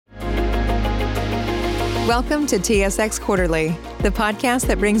Welcome to TSX Quarterly, the podcast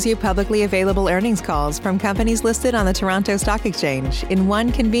that brings you publicly available earnings calls from companies listed on the Toronto Stock Exchange in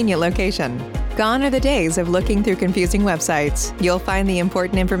one convenient location. Gone are the days of looking through confusing websites. You'll find the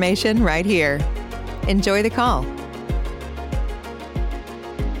important information right here. Enjoy the call.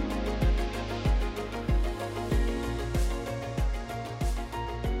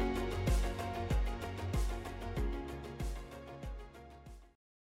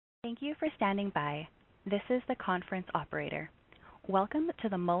 Thank you for standing by. This is the conference operator. Welcome to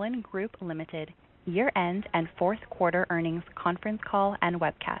the Mullen Group Limited year-end and fourth quarter earnings conference call and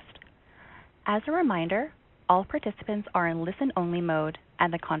webcast. As a reminder, all participants are in listen-only mode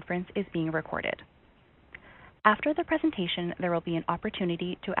and the conference is being recorded. After the presentation, there will be an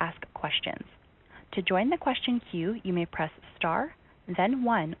opportunity to ask questions. To join the question queue, you may press star, then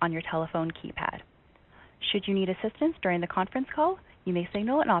 1 on your telephone keypad. Should you need assistance during the conference call, you may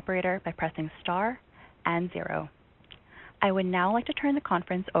signal an operator by pressing star and 0. I would now like to turn the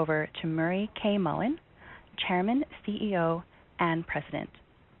conference over to Murray K. Mullen, Chairman, CEO, and President.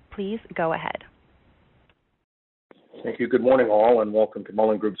 Please go ahead. Thank you. Good morning, all, and welcome to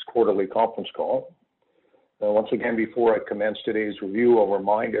Mullen Group's quarterly conference call. Once again, before I commence today's review, I'll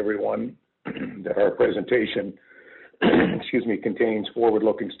remind everyone that our presentation contains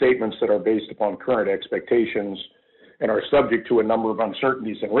forward-looking statements that are based upon current expectations and are subject to a number of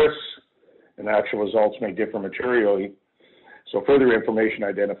uncertainties and risks, and actual results may differ materially. So further information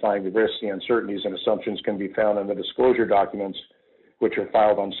identifying the risks, the uncertainties, and assumptions can be found in the disclosure documents, which are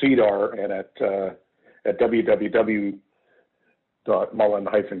filed on SEDAR and at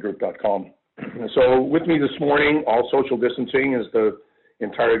www.mullen-group.com. So with me this morning, all social distancing, is the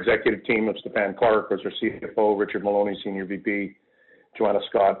entire executive team of Stephen Clark, who's our CFO, Richard Maloney, Senior VP, Joanna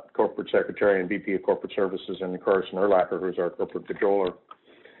Scott, Corporate Secretary and VP of Corporate Services, and Carson Erlacher, who's our Corporate Controller.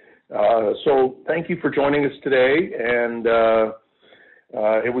 So thank you for joining us today. And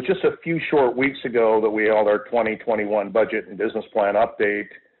it was just a few short weeks ago that we held our 2021 budget and business plan update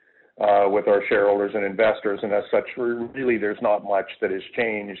with our shareholders and investors. And as such, really, there's not much that has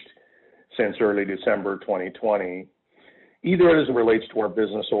changed since early December 2020, either as it relates to our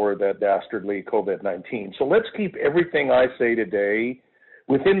business or that dastardly COVID-19. So let's keep everything I say today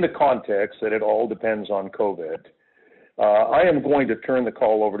within the context that it all depends on COVID. I am going to turn the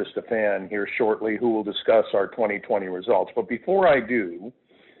call over to Stephen here shortly, who will discuss our 2020 results. But before I do,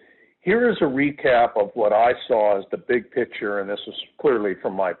 here is a recap of what I saw as the big picture, and this is clearly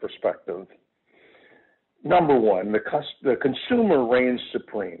from my perspective. Number one, the consumer reigns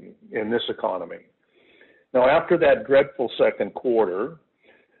supreme in this economy. Now, after that dreadful second quarter,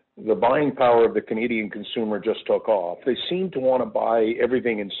 the buying power of the Canadian consumer just took off. They seem to want to buy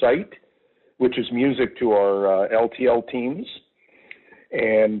everything in sight, which is music to our LTL teams.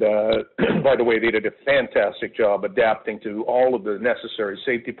 And by the way, they did a fantastic job adapting to all of the necessary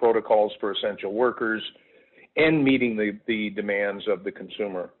safety protocols for essential workers and meeting the demands of the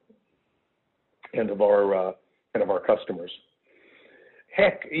consumer and of our customers.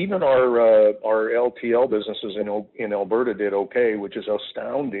 Heck, even our LTL businesses in Alberta did okay, which is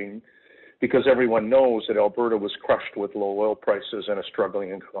astounding because everyone knows that Alberta was crushed with low oil prices and a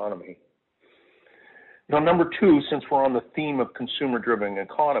struggling economy. Now, number two, since we're on the theme of consumer-driven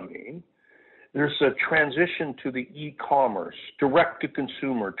economy, there's a transition to the e-commerce,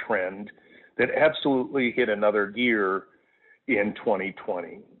 direct-to-consumer trend that absolutely hit another gear in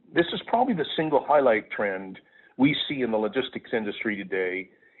 2020. This is probably the single highlight trend we see in the logistics industry today,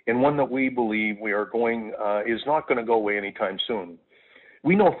 and one that we believe is not going to go away anytime soon.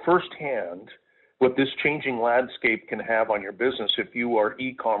 We know firsthand what this changing landscape can have on your business if you are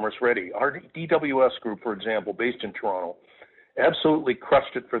e-commerce ready. Our DWS group, for example, based in Toronto, absolutely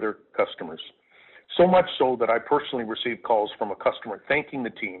crushed it for their customers. So much so that I personally received calls from a customer thanking the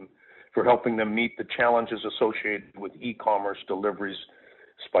team for helping them meet the challenges associated with e-commerce deliveries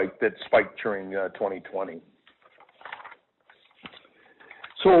that spiked during 2020.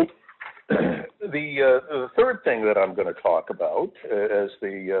 So the third thing that I'm going to talk about as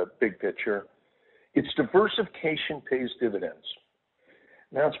the big picture, it's diversification pays dividends.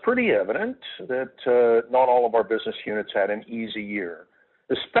 Now, it's pretty evident that not all of our business units had an easy year,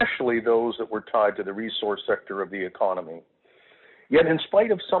 especially those that were tied to the resource sector of the economy. Yet, in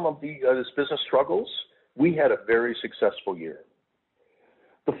spite of some of this business struggles, we had a very successful year.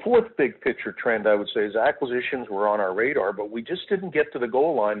 The fourth big picture trend, I would say, is acquisitions were on our radar, but we just didn't get to the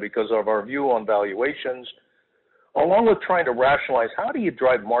goal line because of our view on valuations, along with trying to rationalize how do you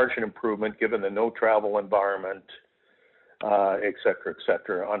drive margin improvement given the no travel environment, et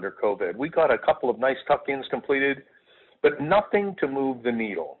cetera, under COVID. We got a couple of nice tuck-ins completed, but nothing to move the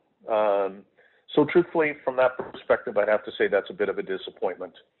needle. So truthfully, from that perspective, I'd have to say that's a bit of a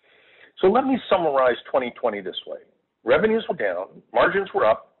disappointment. So let me summarize 2020 this way. Revenues were down, margins were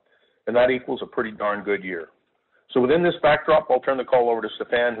up, and that equals a pretty darn good year. So within this backdrop, I'll turn the call over to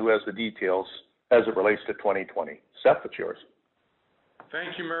Stephan, who has the details as it relates to 2020. Seth, it's yours.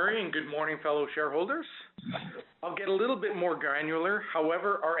 Thank you, Murray, and good morning, fellow shareholders. I'll get a little bit more granular.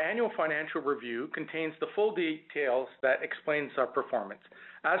 However, our annual financial review contains the full details that explains our performance.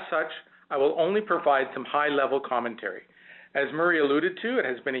 As such, I will only provide some high-level commentary. As Murray alluded to, it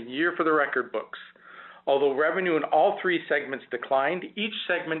has been a year for the record books. Although revenue in all three segments declined, each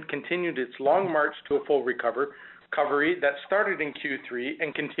segment continued its long march to a full recovery that started in Q3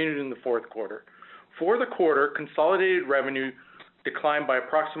 and continued in the fourth quarter. For the quarter, consolidated revenue declined by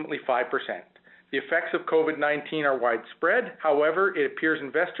approximately 5%. The effects of COVID-19 are widespread. However, it appears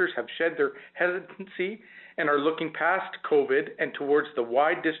investors have shed their hesitancy and are looking past COVID and towards the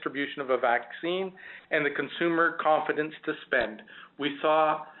wide distribution of a vaccine and the consumer confidence to spend. We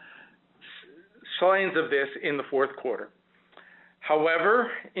saw signs of this in the fourth quarter.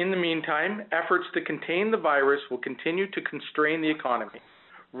 However, in the meantime, efforts to contain the virus will continue to constrain the economy.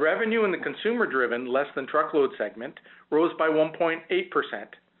 Revenue in the consumer-driven, less than truckload segment rose by 1.8%,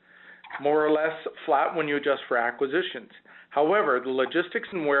 more or less flat when you adjust for acquisitions. However, the logistics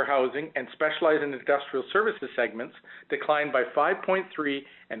and warehousing and specialized and industrial services segments declined by 5.3%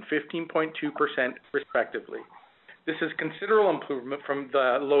 and 15.2% respectively. This is considerable improvement from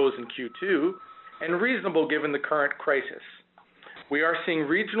the lows in Q2 and reasonable given the current crisis. We are seeing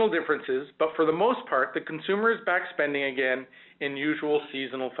regional differences, but for the most part, the consumer is back spending again in usual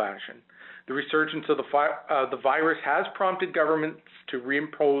seasonal fashion. The resurgence of the virus has prompted governments to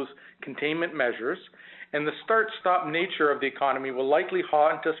reimpose containment measures, and the start-stop nature of the economy will likely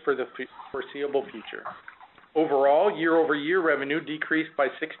haunt us for the foreseeable future. Overall, year-over-year revenue decreased by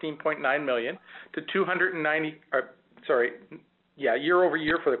 $16.9 million to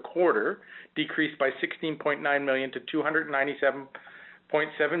year-over-year for the quarter decreased by $16.9 million to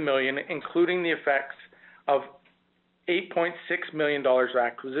 $297.7 million, including the effects of $8.6 million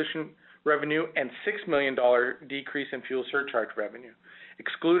acquisition revenue and $6 million decrease in fuel surcharge revenue.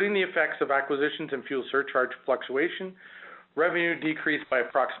 Excluding the effects of acquisitions and fuel surcharge fluctuation, revenue decreased by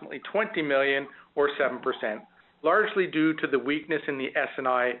approximately $20 million or 7%, largely due to the weakness in the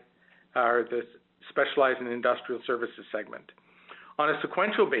S&I, or the Specialized and Industrial Services segment. On a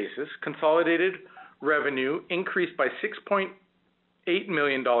sequential basis, consolidated revenue increased by $6.8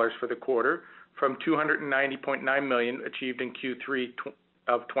 million for the quarter from $290.9 million achieved in Q3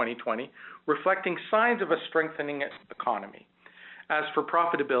 of 2020, reflecting signs of a strengthening economy. As for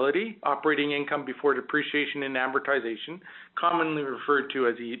profitability, operating income before depreciation and amortization, commonly referred to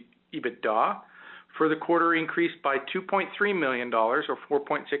as EBITDA, for the quarter increased by $2.3 million or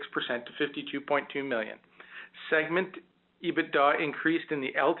 4.6% to $52.2 million. Segment EBITDA increased in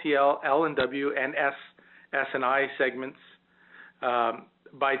the LTL, L&W, and S&I segments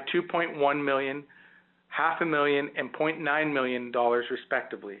by $2.1 million, $500,000, and $0.9 million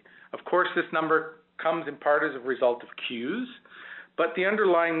respectively. Of course, this number comes in part as a result of CEWS, but the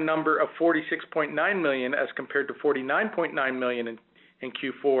underlying number of $46.9 million as compared to $49.9 million in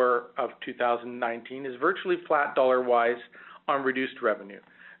Q4 of 2019 is virtually flat dollar-wise on reduced revenue.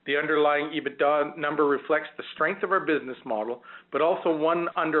 The underlying EBITDA number reflects the strength of our business model, but also one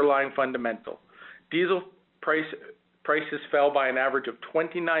underlying fundamental. Diesel prices fell by an average of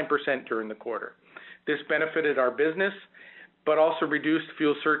 29% during the quarter. This benefited our business, but also reduced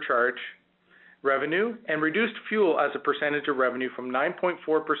fuel surcharge revenue and reduced fuel as a percentage of revenue from 9.4%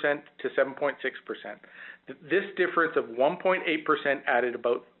 to 7.6%. This difference of 1.8% added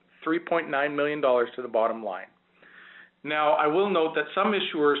about $3.9 million to the bottom line. Now, I will note that some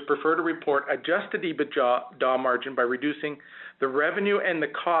issuers prefer to report adjusted EBITDA margin by reducing the revenue and the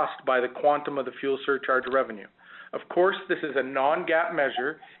cost by the quantum of the fuel surcharge revenue. Of course, this is a non-GAAP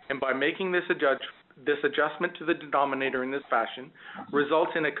measure, and by making this adjustment to the denominator in this fashion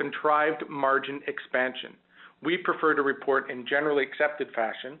results in a contrived margin expansion. We prefer to report in generally accepted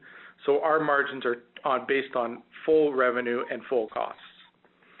fashion, so our margins are based on full revenue and full costs.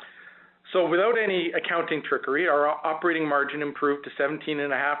 So without any accounting trickery, our operating margin improved to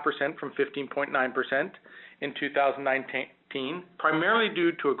 17.5% from 15.9% in 2019, primarily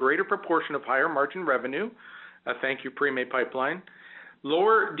due to a greater proportion of higher margin revenue, thank you Premay Pipeline,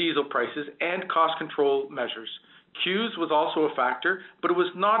 lower diesel prices, and cost control measures. CEWS was also a factor, but it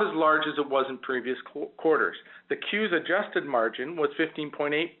was not as large as it was in previous quarters. The CEWS adjusted margin was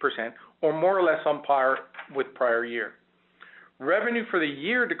 15.8%, or more or less on par with prior year. Revenue for the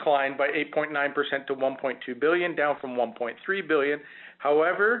year declined by 8.9% to $1.2 billion, down from $1.3 billion.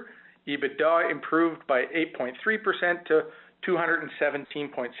 However, EBITDA improved by 8.3% to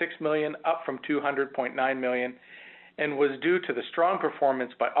 $217.6 million, up from $200.9 million, and was due to the strong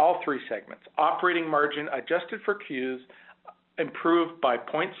performance by all three segments. Operating margin adjusted for CEWS improved by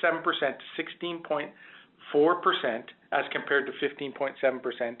 0.7% to 16.4% as compared to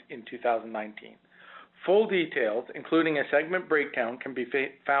 15.7% in 2019. Full details, including a segment breakdown, can be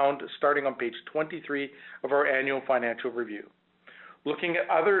found starting on page 23 of our annual financial review. Looking at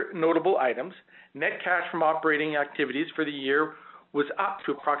other notable items, net cash from operating activities for the year was up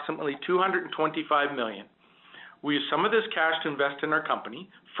to approximately $225 million. We used some of this cash to invest in our company,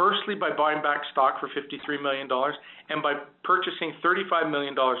 firstly by buying back stock for $53 million and by purchasing $35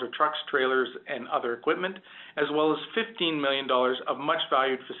 million of trucks, trailers, and other equipment, as well as $15 million of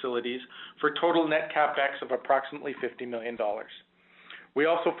much-valued facilities for total net capex of approximately $50 million. We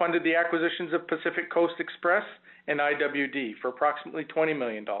also funded the acquisitions of Pacific Coast Express and IWD for approximately $20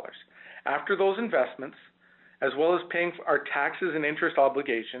 million. After those investments, as well as paying for our taxes and interest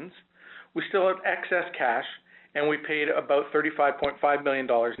obligations, we still have excess cash, and we paid about $35.5 million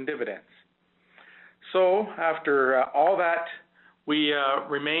in dividends. So after all that, we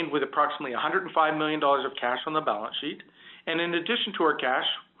remained with approximately $105 million of cash on the balance sheet. And in addition to our cash,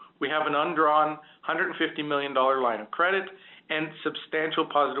 we have an undrawn $150 million line of credit and substantial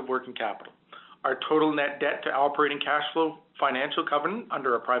positive working capital. Our total net debt to operating cash flow financial covenant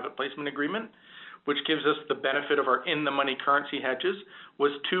under a private placement agreement, which gives us the benefit of our in-the-money currency hedges,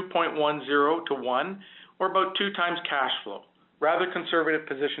 was 2.10 to 1, or about 2 times cash flow. Rather conservative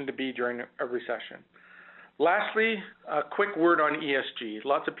position to be during a recession. Lastly, a quick word on ESG.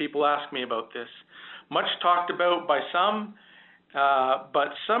 Lots of people ask me about this. Much talked about by some, but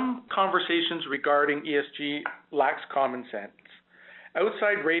some conversations regarding ESG lacks common sense.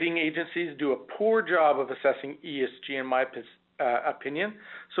 Outside rating agencies do a poor job of assessing ESG, in my opinion,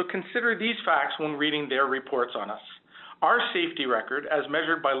 so consider these facts when reading their reports on us. Our safety record, as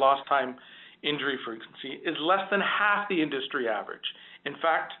measured by lost time injury frequency, is less than half the industry average. In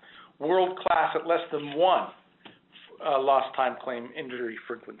fact, world-class at less than 1 lost time claim injury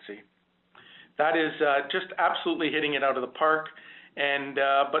frequency. That is just absolutely hitting it out of the park. And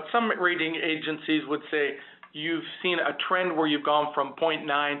but some rating agencies would say you've seen a trend where you've gone from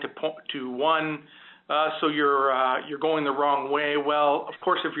 0.9 to 1, so you're going the wrong way. Well, of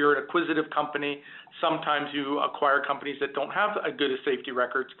course, if you're an acquisitive company, sometimes you acquire companies that don't have as good as safety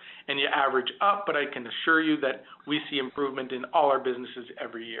records, and you average up, but I can assure you that we see improvement in all our businesses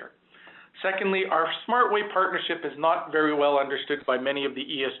every year. Secondly, our SmartWay partnership is not very well understood by many of the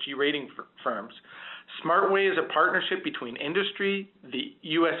ESG rating firms. SmartWay is a partnership between industry, the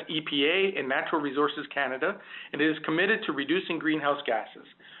US EPA, and Natural Resources Canada, and it is committed to reducing greenhouse gases.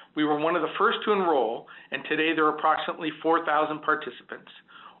 We were one of the first to enroll, and today there are approximately 4,000 participants.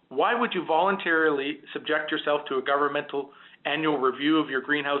 Why would you voluntarily subject yourself to a governmental annual review of your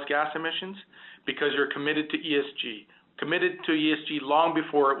greenhouse gas emissions? Because you're committed to ESG long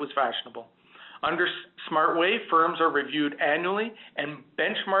before it was fashionable. Under SmartWay, firms are reviewed annually and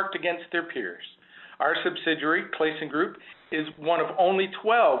benchmarked against their peers. Our subsidiary, Clayson Group, is one of only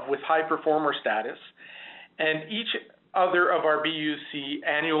 12 with high performer status, and each other of our BUs see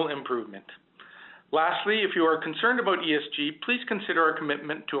annual improvement. Lastly, if you are concerned about ESG, please consider our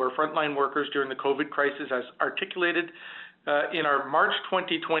commitment to our frontline workers during the COVID crisis as articulated in our March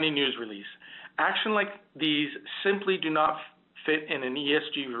 2020 news release. Action like these simply do not fit in an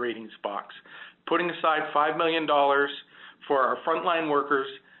ESG ratings box. Putting aside $5 million for our frontline workers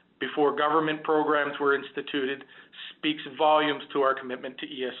before government programs were instituted speaks volumes to our commitment to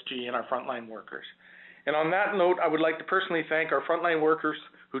ESG and our frontline workers. And on that note, I would like to personally thank our frontline workers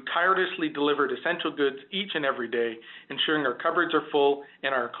who tirelessly delivered essential goods each and every day, ensuring our cupboards are full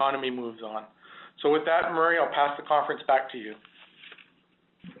and our economy moves on. So with that, Murray, I'll pass the conference back to you.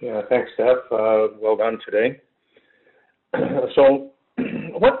 Yeah, thanks, Steph. Well done today. So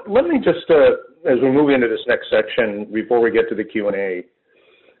let me just, as we move into this next section, before we get to the Q&A,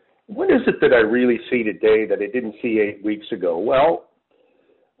 what is it that I really see today that I didn't see 8 weeks ago? Well,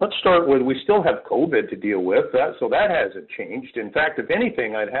 let's start with, we still have COVID to deal with, so that hasn't changed. In fact, if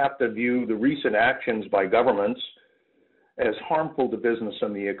anything, I'd have to view the recent actions by governments as harmful to business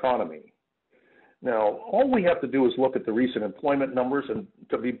and the economy. Now, all we have to do is look at the recent employment numbers, and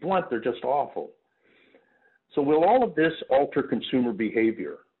to be blunt, they're just awful. So will all of this alter consumer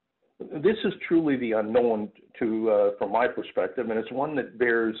behavior? This is truly the unknown from my perspective, and it's one that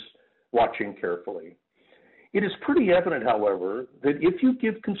bears watching carefully. It is pretty evident, however, that if you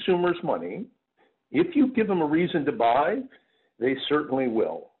give consumers money, if you give them a reason to buy, they certainly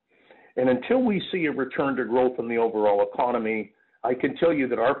will. And until we see a return to growth in the overall economy, I can tell you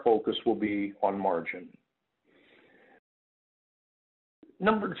that our focus will be on margin.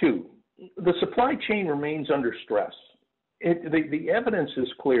 Number two, the supply chain remains under stress. The evidence is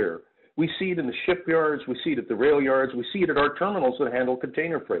clear. We see it in the shipyards, we see it at the rail yards, we see it at our terminals that handle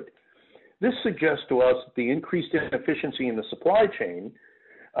container freight. This suggests to us that the increased inefficiency in the supply chain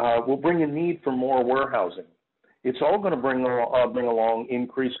will bring a need for more warehousing. It's all going to bring along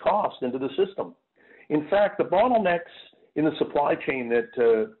increased cost into the system. In fact, the bottlenecks in the supply chain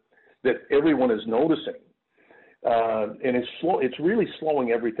that everyone is noticing, and it's really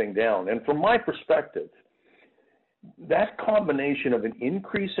slowing everything down. And from my perspective, that combination of an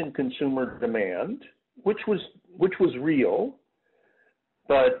increase in consumer demand, which was real,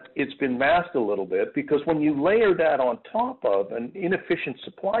 but it's been masked a little bit because when you layer that on top of an inefficient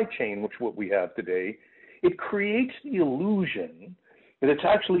supply chain, which what we have today, it creates the illusion that it's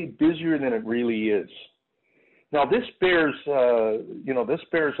actually busier than it really is. Now, this bears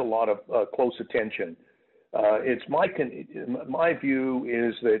a lot of close attention. It's my view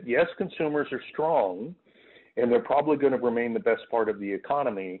is that yes, consumers are strong, and they're probably going to remain the best part of the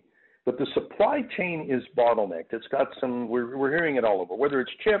economy, but the supply chain is bottlenecked. It's got some. We're hearing it all over, whether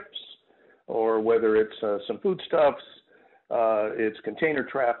it's chips or whether it's some foodstuffs, it's container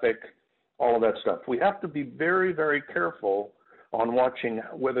traffic, all of that stuff. We have to be very, very careful on watching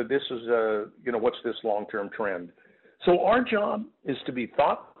whether this is what's this long-term trend. So our job is to be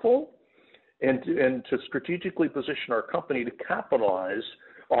thoughtful and to strategically position our company to capitalize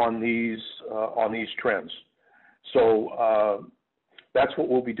on these trends. So that's what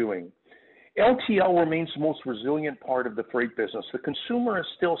we'll be doing. LTL remains the most resilient part of the freight business. The consumer is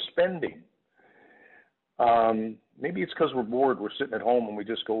still spending. Maybe it's because we're bored. We're sitting at home and we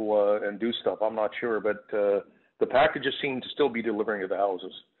just go and do stuff. I'm not sure, but the packages seem to still be delivering to the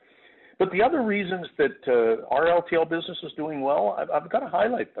houses. But the other reasons that our LTL business is doing well, I've got to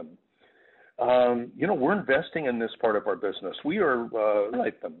highlight them. We're investing in this part of our business. We're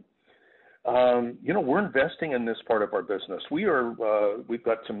investing in this part of our business. We've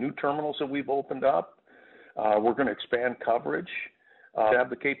got some new terminals that we've opened up. We're going to expand coverage, have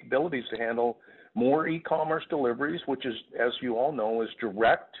the capabilities to handle more e-commerce deliveries, which is, as you all know, is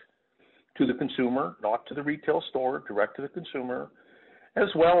direct to the consumer, not to the retail store, direct to the consumer,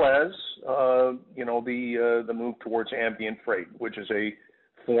 as well as, the move towards ambient freight, which is a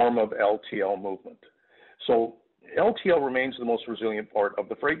form of LTL movement. So LTL remains the most resilient part of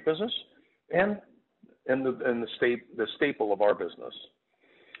the freight business and the staple of our business.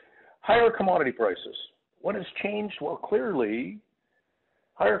 Higher commodity prices. What has changed? Well, clearly,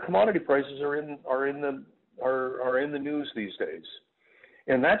 higher commodity prices are in the news these days,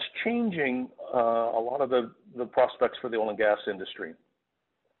 and that's changing a lot of the prospects for the oil and gas industry.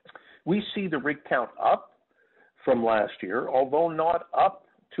 We see the rig count up from last year, although not up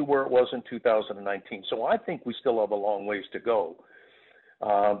to where it was in 2019. So I think we still have a long ways to go.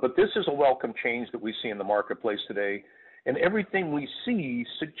 But this is a welcome change that we see in the marketplace today. And everything we see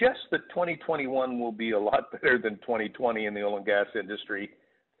suggests that 2021 will be a lot better than 2020 in the oil and gas industry,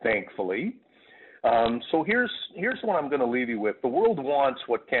 thankfully. So here's what I'm going to leave you with. The world wants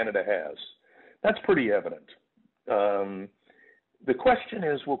what Canada has. That's pretty evident. The question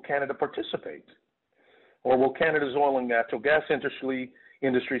is, will Canada participate? Or will Canada's oil and natural gas industry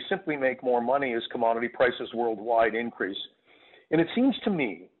simply make more money as commodity prices worldwide increase? And it seems to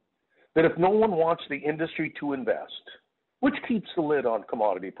me that if no one wants the industry to invest, which keeps the lid on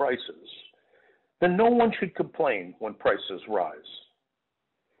commodity prices, then no one should complain when prices rise.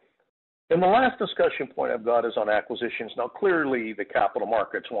 And the last discussion point I've got is on acquisitions. Now, clearly, the capital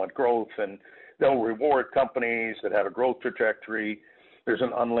markets want growth, and they'll reward companies that have a growth trajectory. There's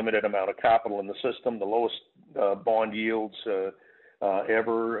an unlimited amount of capital in the system, the lowest bond yields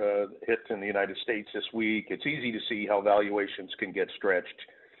ever hit in the United States this week. It's easy to see how valuations can get stretched.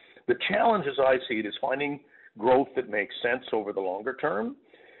 The challenge, as I see it, is finding growth that makes sense over the longer term.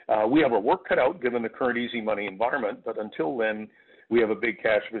 We have our work cut out given the current easy money environment, but until then, we have a big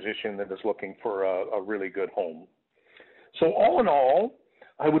cash position that is looking for a really good home. So all in all,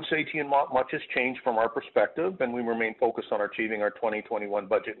 I would say to you, much has changed from our perspective, and we remain focused on achieving our 2021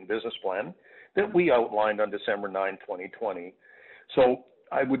 budget and business plan that we outlined on December 9, 2020. So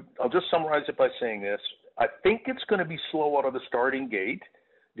I'll just summarize it by saying this. I think it's going to be slow out of the starting gate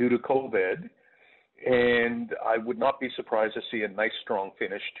due to COVID, and I would not be surprised to see a nice, strong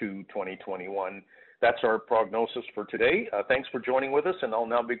finish to 2021. That's our prognosis for today. Thanks for joining with us, and I'll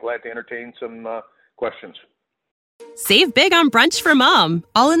now be glad to entertain some questions. Save big on brunch for mom,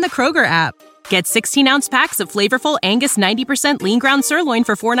 all in the Kroger app. Get 16-ounce packs of flavorful Angus 90% lean ground sirloin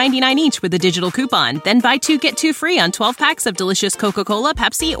for $4.99 each with a digital coupon. Then buy 2, get 2 free on 12 packs of delicious Coca-Cola,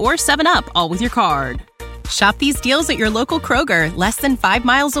 Pepsi, or 7-Up, all with your card. Shop these deals at your local Kroger, less than 5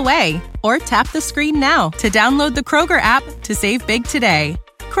 miles away. Or tap the screen now to download the Kroger app to save big today.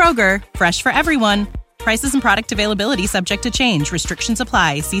 Kroger, fresh for everyone. Prices and product availability subject to change. Restrictions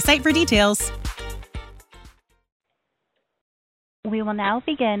apply. See site for details. We will now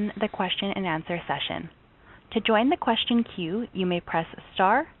begin the question and answer session. To join the question queue, you may press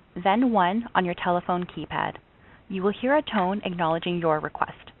star, then 1 on your telephone keypad. You will hear a tone acknowledging your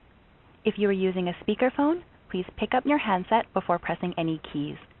request. If you are using a speakerphone, please pick up your handset before pressing any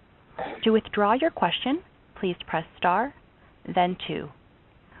keys. To withdraw your question, please press star, then 2.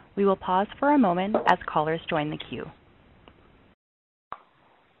 We will pause for a moment as callers join the queue.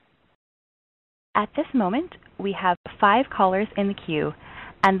 At this moment, we have 5 callers in the queue,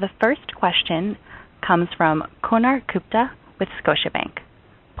 and the first question comes from Konark Gupta with Scotiabank.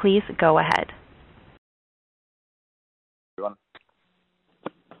 Please go ahead.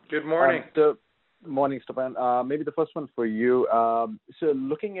 Good morning. Morning, Stephan. Maybe the first one for you. So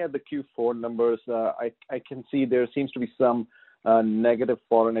looking at the Q4 numbers, I can see there seems to be some negative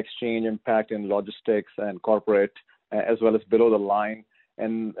foreign exchange impact in logistics and corporate, as well as below the line.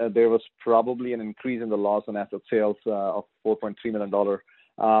 And there was probably an increase in the loss on asset sales of $4.3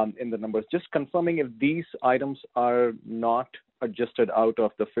 million in the numbers. Just confirming if these items are not adjusted out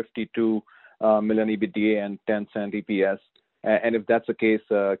of the $52 million EBITDA and 10-cent EPS. And if that's the case,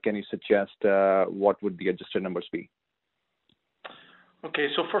 can you suggest what would the adjusted numbers be? Okay,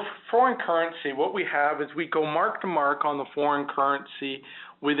 so for foreign currency, what we have is we go mark to mark on the foreign currency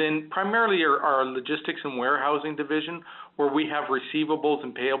within primarily our logistics and warehousing division, where we have receivables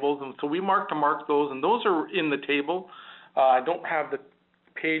and payables, and so we mark to mark those, and those are in the table. I don't have the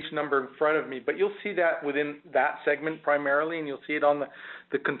page number in front of me, but you'll see that within that segment primarily, and you'll see it on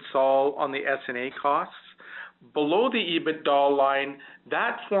the consol on the S&A costs. Below the EBITDA line,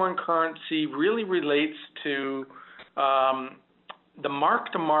 that foreign currency really relates to the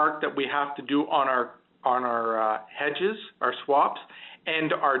mark to mark that we have to do on our hedges, our swaps,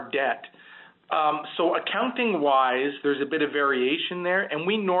 and our debt. So accounting-wise, there's a bit of variation there, and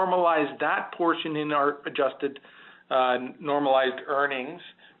we normalize that portion in our adjusted normalized earnings,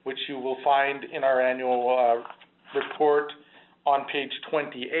 which you will find in our annual report on page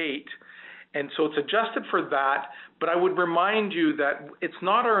 28. And so it's adjusted for that, but I would remind you that it's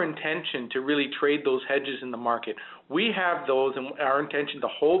not our intention to really trade those hedges in the market. We have those, and our intention to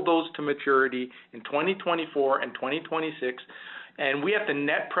hold those to maturity in 2024 and 2026, and we have to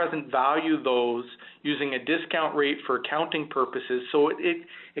net present value those using a discount rate for accounting purposes. So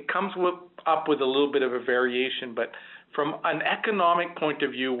it comes up with a little bit of a variation, but from an economic point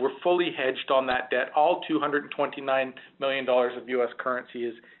of view, we're fully hedged on that debt. All $229 million of U.S. currency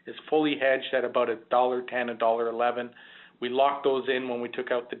is fully hedged at about $1.10, $1.11. We locked those in when we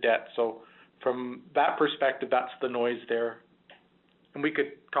took out the debt. So from that perspective, that's the noise there. And we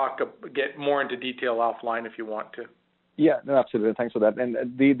could get more into detail offline if you want to. Yeah, no, absolutely. Thanks for that. And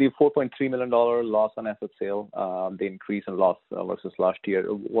the $4.3 million loss on asset sale, the increase in loss versus last year,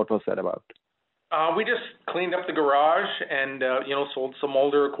 what was that about? We just cleaned up the garage and, sold some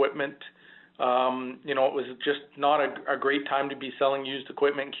older equipment. It was just not a great time to be selling used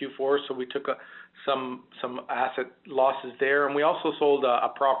equipment in Q4, so we took some asset losses there. And we also sold a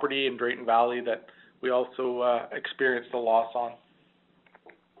property in Drayton Valley that we also experienced a loss on.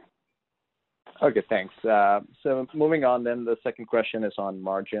 Okay, thanks. So moving on then, the second question is on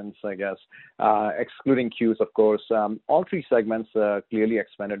margins, I guess. Excluding Qs, of course. All 3 segments clearly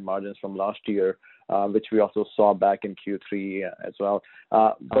expanded margins from last year, which we also saw back in Q3 as well.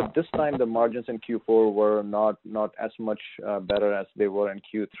 But this time the margins in Q4 were not as much better as they were in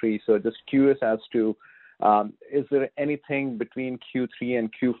Q3. So just curious as to, is there anything between Q3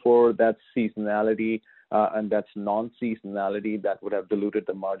 and Q4 that's seasonality and that's non-seasonality that would have diluted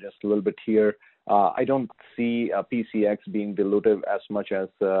the margins a little bit here? I don't see PCX being dilutive as much as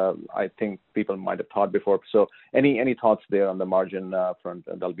I think people might have thought before. So any thoughts there on the margin front,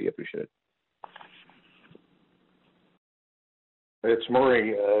 that'll be appreciated. It's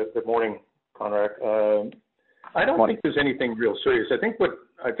Murray. Good morning, Konark. I don't think there's anything real serious. I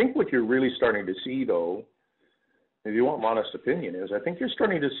think what you're really starting to see, though, if you want my honest opinion, is I think you're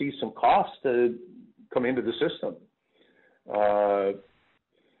starting to see some costs come into the system.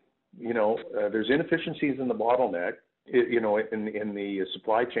 There's inefficiencies in the bottleneck, in the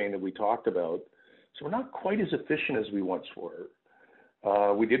supply chain that we talked about. So we're not quite as efficient as we once were.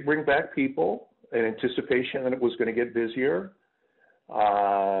 We did bring back people. in anticipation that it was going to get busier.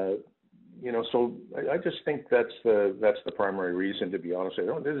 So I just think that's the primary reason, to be honest.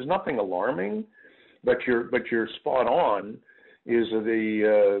 There's nothing alarming, but you're spot on. Is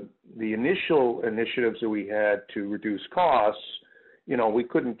the initial initiatives that we had to reduce costs? We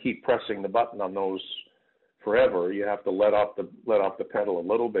couldn't keep pressing the button on those forever. You have to let off the pedal a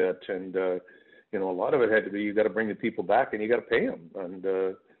little bit, and a lot of it had to be, you got to bring the people back and you got to pay them, and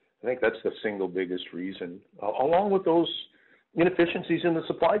I think that's the single biggest reason, along with those inefficiencies in the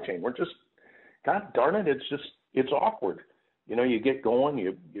supply chain. We're just, God darn it, it's awkward. You get going,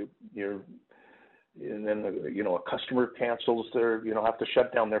 you're, and then a customer cancels have to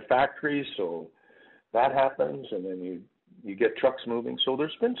shut down their factories, so that happens, and then you get trucks moving. So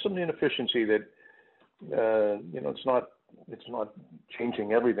there's been some inefficiency that it's not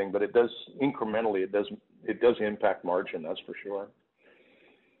changing everything, but it does incrementally. It does impact margin. That's for sure.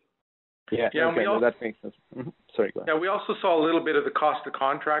 Yeah. Okay, that makes sense. Mm-hmm. Sorry, go ahead. Yeah, we also saw a little bit of the cost of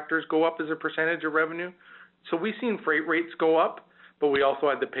contractors go up as a percentage of revenue. So we've seen freight rates go up, but we also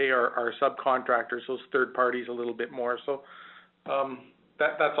had to pay our subcontractors, those third parties, a little bit more. So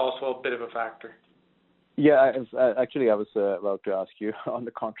that's also a bit of a factor. Yeah, I was about to ask you on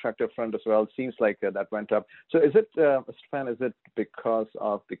the contractor front as well. It seems like that went up. So is it, Stefan, is it because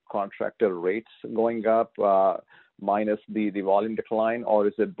of the contractor rates going up minus the volume decline, or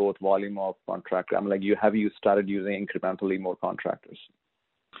is it both volume of contractor? Have you started using incrementally more contractors?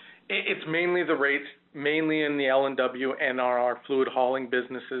 It's mainly the rates, mainly in the L&W and our fluid hauling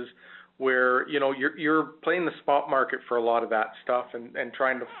businesses, where you're playing the spot market for a lot of that stuff and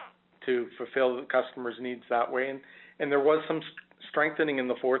trying to fulfill the customer's needs that way. And there was some strengthening in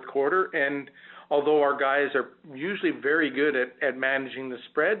the fourth quarter. And although our guys are usually very good at managing the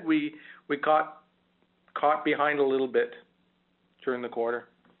spread, we caught behind a little bit during the quarter.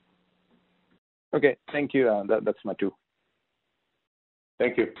 Okay, thank you. That's my two.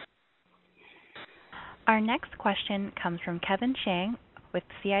 Thank you. Our next question comes from Kevin Chiang with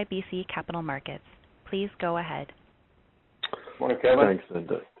CIBC Capital Markets. Please go ahead. Morning, Kevin. Thanks, and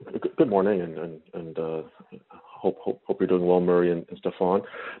good morning, and hope you're doing well, Murray and Stefan.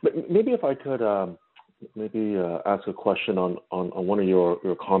 Maybe if I could ask a question on one of your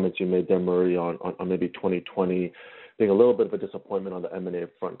comments you made there, Murray, on maybe 2020 being a little bit of a disappointment on the M&A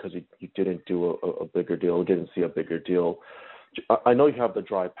front because you didn't do a bigger deal, didn't see a bigger deal. I know you have the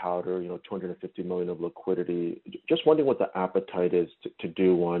dry powder, $250 million of liquidity. Just wondering what the appetite is to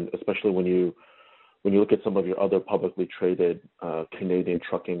do one, especially when you look at some of your other publicly traded Canadian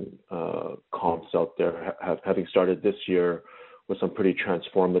trucking comps out there, having started this year with some pretty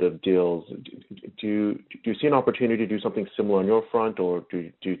transformative deals. Do you see an opportunity to do something similar on your front, or do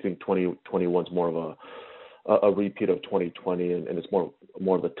you think 2021 is more of a repeat of 2020 and it's more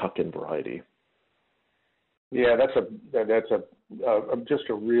of the tuck-in variety? Yeah, that's just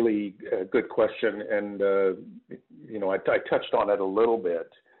a really good question, and I touched on it a little bit.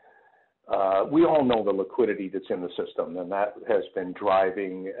 We all know the liquidity that's in the system, and that has been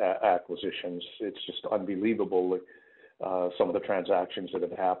driving acquisitions. It's just unbelievable, some of the transactions that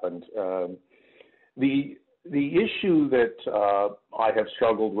have happened. The issue that I have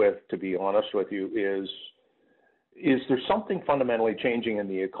struggled with, to be honest with you, is there something fundamentally changing in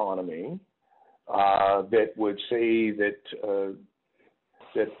the economy that would say that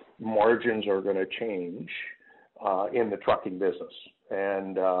margins are going to change in the trucking business,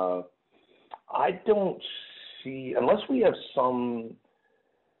 and I don't see, unless we have some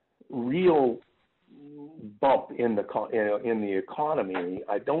real bump in the economy,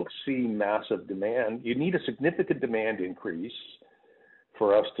 I don't see massive demand. You need a significant demand increase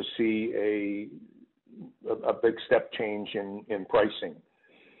for us to see a big step change in pricing.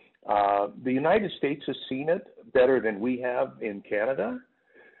 The United States has seen it better than we have in Canada,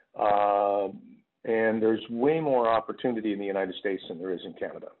 and there's way more opportunity in the United States than there is in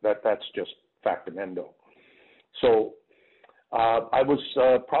Canada. That's just factamendo. So I was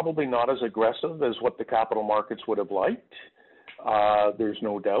probably not as aggressive as what the capital markets would have liked. There's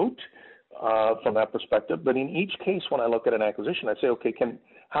no doubt from that perspective. But in each case, when I look at an acquisition, I say, okay,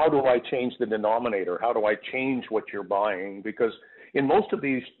 how do I change the denominator? How do I change what you're buying? Because in most of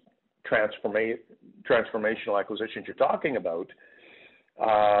these transformational acquisitions you're talking about,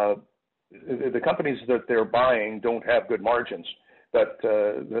 the companies that they're buying don't have good margins. But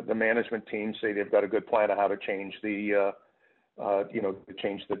the management team say they've got a good plan of how to change the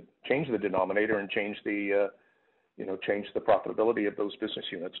change the denominator and change the profitability of those business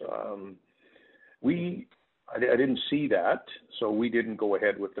units. I didn't see that, so we didn't go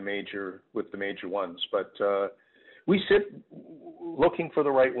ahead with the major ones. But we sit looking for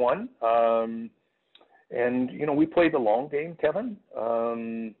the right one. And, we play the long game, Kevin.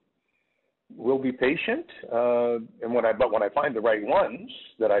 We'll be patient. But when I find the right ones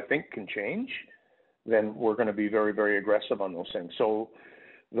that I think can change, then we're going to be very, very aggressive on those things. So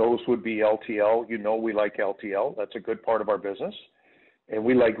those would be LTL. We like LTL. That's a good part of our business. And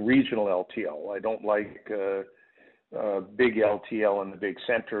we like regional LTL. I don't like big LTL in the big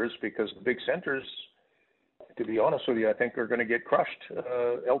centers, because the big centers, to be honest with you, I think are going to get crushed.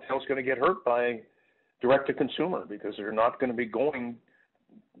 LTL is going to get hurt by direct to consumer, because they're not going to be going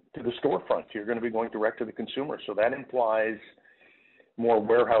to the storefront. You're going to be going direct to the consumer. So that implies more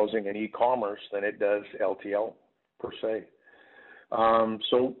warehousing and e-commerce than it does LTL per se.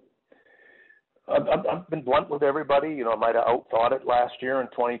 So I've been blunt with everybody. I might have outthought it last year in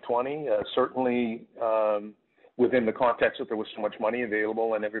 2020, certainly within the context that there was so much money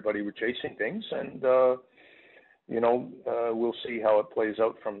available and everybody were chasing things. And, we'll see how it plays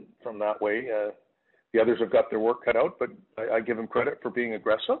out from that way. The others have got their work cut out, but I give them credit for being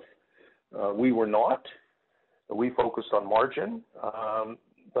aggressive. We were not. We focused on margin.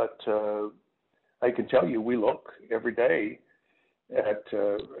 But I can tell you, we look every day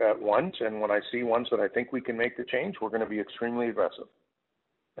at ones, and when I see ones that I think we can make the change, we're going to be extremely aggressive.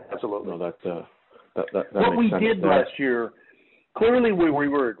 Absolutely. No, that what we sense. did last year, clearly we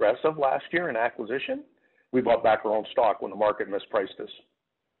were aggressive last year in acquisition. We bought back our own stock when the market mispriced us.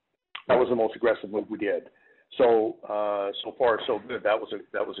 That was the most aggressive move we did. So so far so good. That was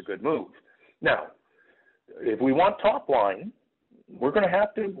a good move. Now, if we want top line, we're going to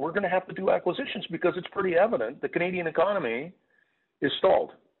have to do acquisitions, because it's pretty evident the Canadian economy is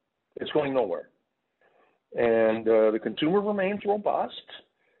stalled. It's going nowhere. And the consumer remains robust,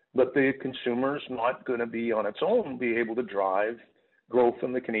 but the consumer's not going to be on its own be able to drive growth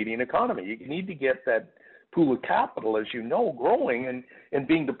in the Canadian economy. You need to get that pool of capital, as you know, growing and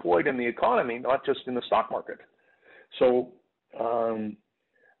being deployed in the economy, not just in the stock market. So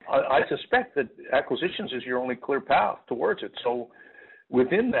I suspect that acquisitions is your only clear path towards it. So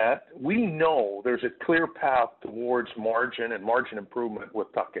within that, we know there's a clear path towards margin and margin improvement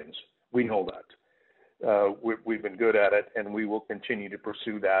with tuck-ins. We know that. We've been good at it, and we will continue to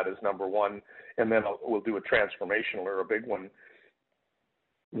pursue that as number one. And then we'll do a transformational or a big one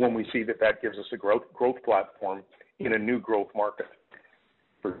when we see that gives us a growth platform in a new growth market,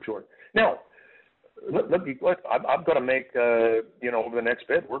 for sure. Now, I'm going to make, over the next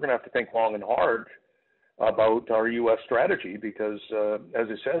bit, we're going to have to think long and hard about our U.S. strategy, because, as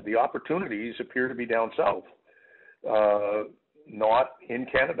I said, the opportunities appear to be down south, not in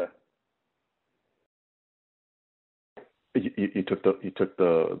Canada. You took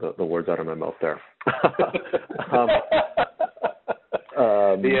the words out of my mouth there.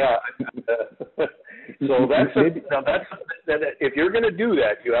 Yeah. So that's if you're going to do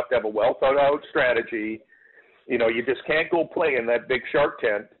that, you have to have a well thought out strategy. You just can't go play in that big shark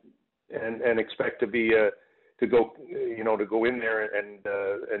tent and expect to be to go in there and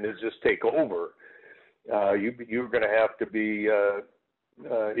just take over. You're going to have to be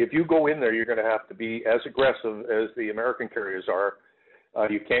if you go in there, you're going to have to be as aggressive as the American carriers are.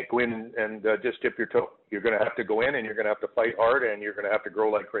 You can't go in and just dip your toe. You're going to have to go in, and you're going to have to fight hard, and you're going to have to grow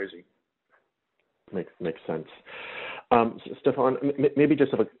like crazy. Makes sense. Stefan, maybe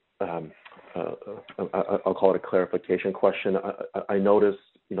just I'll call it a clarification question. I noticed,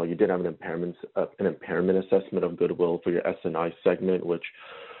 you did have an impairment assessment of goodwill for your S&I segment, which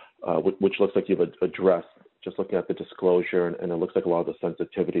looks like you've addressed. Just looking at the disclosure, and it looks like a lot of the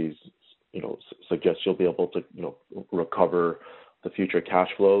sensitivities, suggest you'll be able to, recover the future cash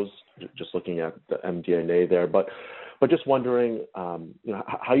flows. Just looking at the MD&A there, but just wondering,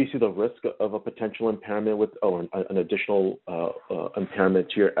 how you see the risk of a potential impairment an additional impairment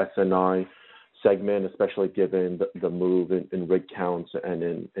to your S&I segment, especially given the move in rig counts and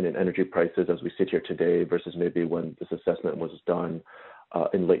in energy prices as we sit here today versus maybe when this assessment was done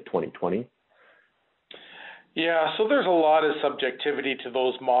in late 2020. Yeah, so there's a lot of subjectivity to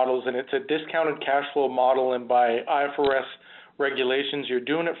those models, and it's a discounted cash flow model, and by IFRS regulations, you're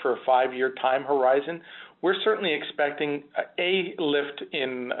doing it for a 5-year time horizon. We're certainly expecting a lift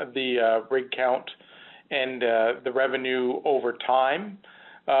in the rig count and the revenue over time,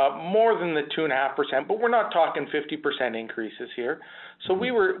 more than the 2.5%, but we're not talking 50% increases here. So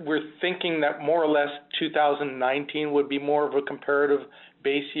we're thinking that more or less 2019 would be more of a comparative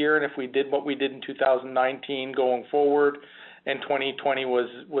base year, and if we did what we did in 2019 going forward, and 2020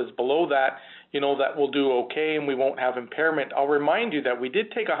 was below that, that we'll do okay and we won't have impairment. I'll remind you that we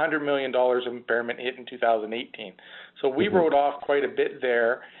did take $100 million of impairment hit in 2018. So we wrote off quite a bit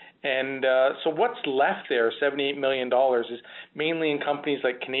there, And so what's left there, $78 million, is mainly in companies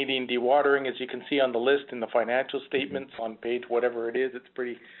like Canadian Dewatering, as you can see on the list in the financial statements on page whatever it is. It's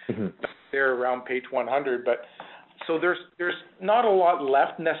pretty there around page 100. But so there's not a lot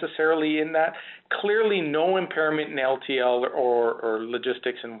left necessarily in that. Clearly no impairment in LTL or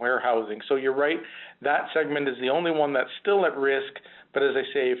logistics and warehousing. So you're right, that segment is the only one that's still at risk. But as I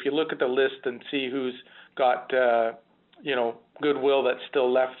say, if you look at the list and see who's got goodwill that's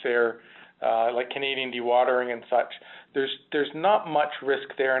still left there, like Canadian Dewatering and such, there's not much risk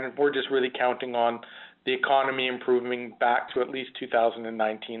there, and we're just really counting on the economy improving back to at least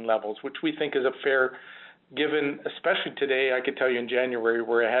 2019 levels, which we think is a fair, given, especially today, I could tell you in January,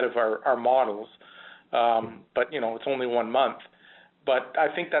 we're ahead of our models, but it's only 1 month. But I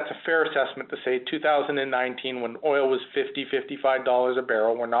think that's a fair assessment to say 2019, when oil was $50, $55 a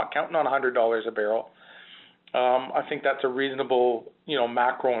barrel, we're not counting on $100 a barrel. I think that's a reasonable,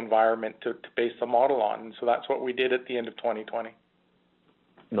 macro environment to base the model on. And so that's what we did at the end of 2020.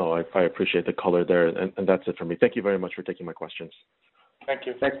 No, I appreciate the color there, and that's it for me. Thank you very much for taking my questions. Thank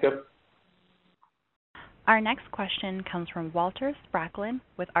you. Thanks, Kip. Our next question comes from Walter Spracklin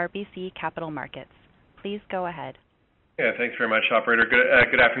with RBC Capital Markets. Please go ahead. Yeah, thanks very much, operator.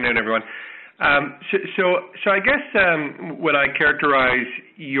 Good afternoon, everyone. So I guess when I characterize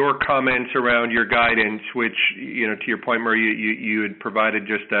your comments around your guidance, which, to your point, Murray, you had provided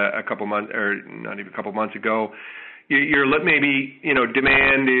just a couple months, or not even a couple months ago, you're maybe,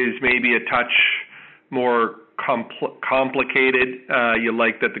 demand is maybe a touch more complicated. You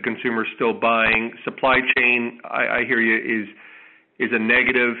like that the consumer's still buying. Supply chain, I hear you, is a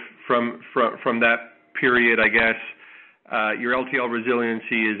negative from that period, I guess. Your LTL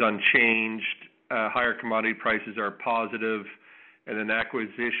resiliency is unchanged. Higher commodity prices are positive, and then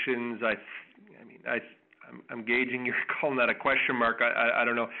acquisitions. I'm gauging you're calling that a question mark. I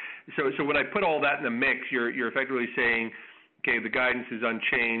don't know. So when I put all that in the mix, you're effectively saying, okay, the guidance is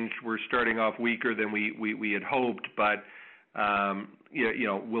unchanged. We're starting off weaker than we had hoped, but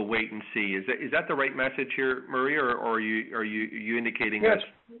we'll wait and see. Is that the right message here, Murray, or are you indicating that?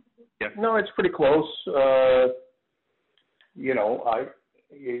 Yeah. No, it's pretty close. I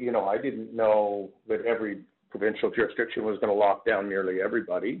didn't know that every provincial jurisdiction was going to lock down nearly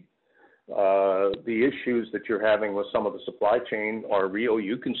everybody. The issues that you're having with some of the supply chain are real.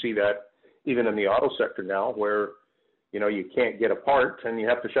 You can see that even in the auto sector now, where you can't get a part and you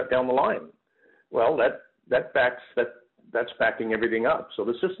have to shut down the line. Well, that's backing everything up. So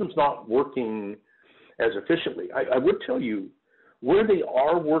the system's not working as efficiently. I would tell you where they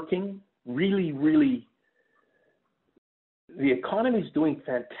are working really, really. The economy is doing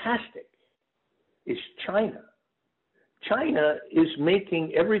fantastic is China. China is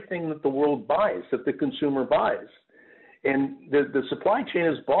making everything that the world buys, that the consumer buys. And the supply chain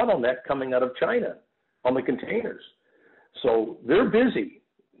is bottleneck coming out of China on the containers. So they're busy.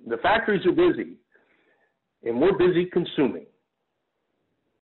 The factories are busy. And we're busy consuming.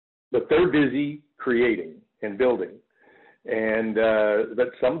 But they're busy creating and building. And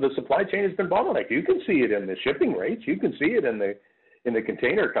that some of the supply chain has been bottlenecked. You can see it in the shipping rates. You can see it in the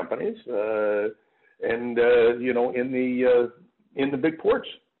container companies, in the big ports.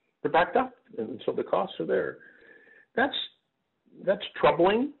 They're backed up, and so the costs are there. That's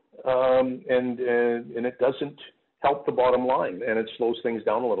troubling, and it doesn't help the bottom line, and it slows things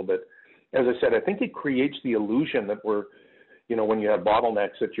down a little bit. As I said, I think it creates the illusion that we're, when you have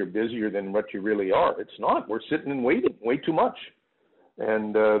bottlenecks, that you're busier than what you really are. It's not. We're sitting and waiting way too much.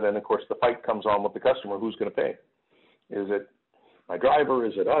 And then, of course, the fight comes on with the customer. Who's going to pay? Is it my driver?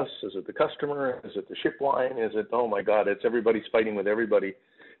 Is it us? Is it the customer? Is it the ship line? Is it, oh, my God, it's everybody's fighting with everybody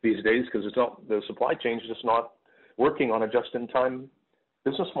these days because it's not, the supply chain is just not working on a just-in-time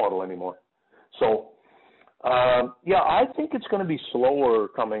business model anymore. So, I think it's going to be slower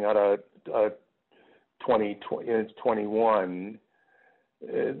coming out of 2021.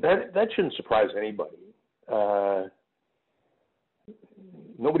 That shouldn't surprise anybody.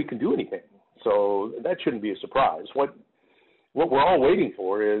 Nobody can do anything, so that shouldn't be a surprise. What we're all waiting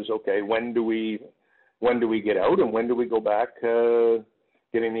for is, okay, when do we get out, and when do we go back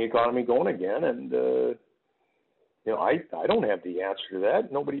getting the economy going again? And I don't have the answer to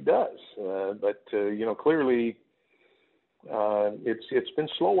that. Nobody does. But clearly. It's been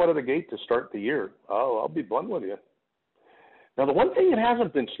slow out of the gate to start the year. I'll be blunt with you. Now, the one thing it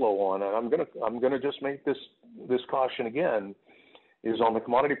hasn't been slow on, and I'm gonna just make this caution again, is on the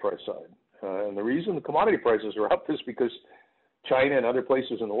commodity price side. And the reason the commodity prices are up is because China and other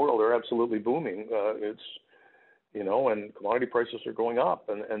places in the world are absolutely booming. And commodity prices are going up,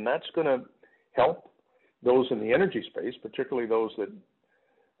 and that's going to help those in the energy space, particularly those that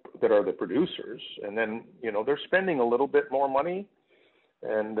the producers, and then they're spending a little bit more money,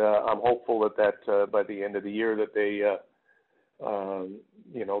 and I'm hopeful that by the end of the year that they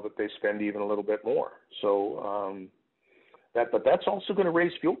that they spend even a little bit more. So but that's also going to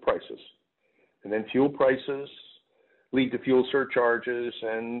raise fuel prices, and then fuel prices lead to fuel surcharges,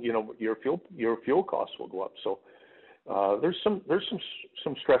 and your fuel costs will go up. So there's some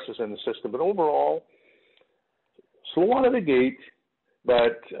stresses in the system, but overall, slow out of the gate,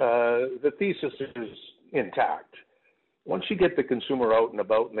 but the thesis is intact. Once you get the consumer out and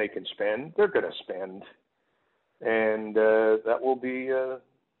about and they can spend, they're going to spend, and that will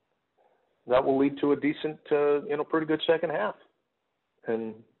lead to a decent, pretty good second half,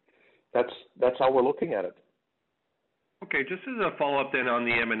 and that's how we're looking at it. Okay, just as a follow-up then on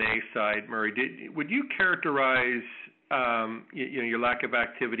the M&A side, Murray, would you characterize your lack of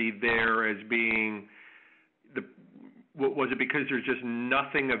activity there as being was it because there's just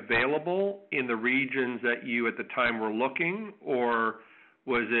nothing available in the regions that you at the time were looking, or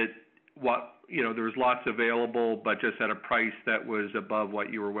was it there was lots available but just at a price that was above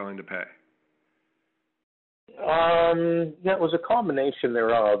what you were willing to pay? It was a combination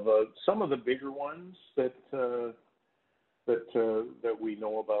thereof. Some of the bigger ones that we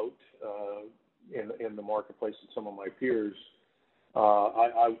know about in the marketplace, and some of my peers,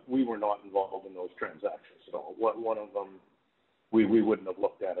 we were not involved in those transactions at all. One of them we wouldn't have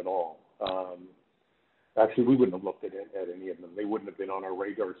looked at all. Actually, we wouldn't have looked at any of them. They wouldn't have been on our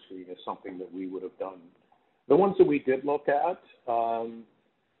radar screen as something that we would have done. The ones that we did look at,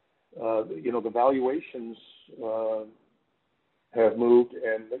 the valuations have moved,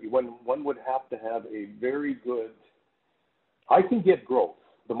 and one would have to have a very good. I can get growth.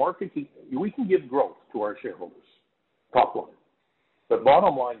 The market, we can give growth to our shareholders, top line. But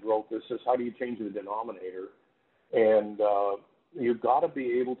bottom line growth is how do you change the denominator? And you've got to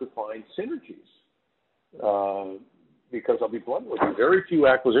be able to find synergies. Because I'll be blunt with you, very few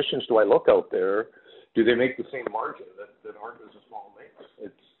acquisitions do I look out there. Do they make the same margin that our business model makes?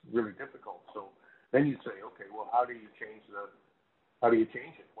 It's really difficult. So then you say, okay, well, how do you change it?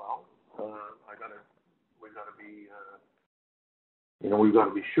 Well, we've got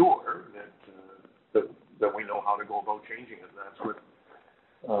to be sure that we know how to go about changing it. And that's what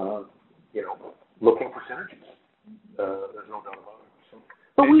looking for synergies. There's no doubt about it. So,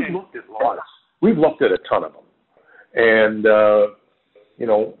 but we've looked at lots. We've looked at a ton of them, and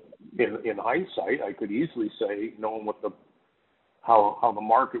in hindsight, I could easily say, knowing how the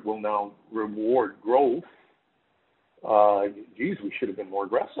market will now reward growth, we should have been more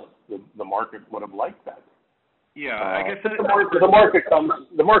aggressive. The market would have liked that. Yeah, I guess the market comes,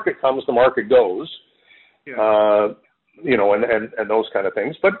 the market goes. Yeah. And those kind of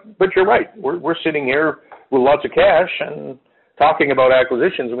things. But you're right. We're sitting here with lots of cash and talking about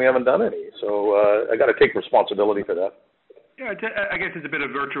acquisitions, and we haven't done any. So I got to take responsibility for that. Yeah, I guess it's a bit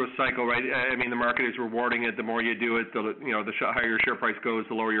of a virtuous cycle, right? I mean, the market is rewarding it. The more you do it, the higher your share price goes,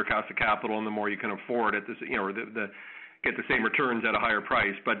 the lower your cost of capital, and the more you can afford it. Get the same returns at a higher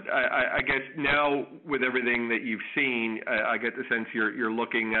price. But I guess now with everything that you've seen, I get the sense you're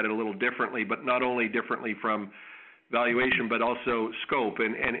looking at it a little differently, but not only differently from valuation, but also scope.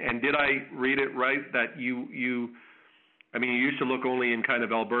 And did I read it right that you used to look only in kind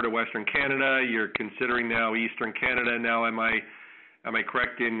of Alberta, Western Canada. You're considering now Eastern Canada. Now, am I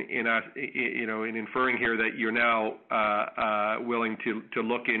correct in inferring here that you're now willing to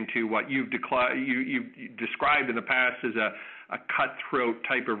look into what you've described in the past as a cutthroat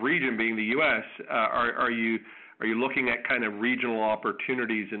type of region, being the U.S. Are you looking at kind of regional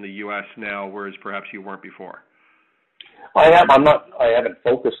opportunities in the U.S. now, whereas perhaps you weren't before? I haven't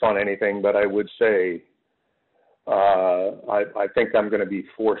focused on anything, but I would say I think I'm going to be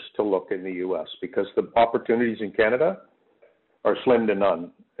forced to look in the U.S. because the opportunities in Canada are slim to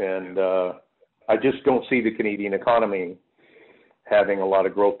none, and I just don't see the Canadian economy having a lot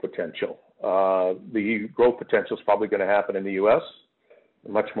of growth potential. The growth potential is probably going to happen in the U.S.,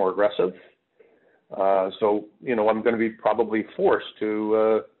 much more aggressive. So I'm going to be probably forced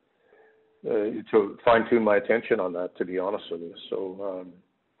to fine-tune my attention on that, to be honest with you. So,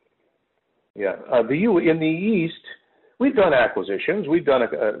 in the East, we've done acquisitions. We've done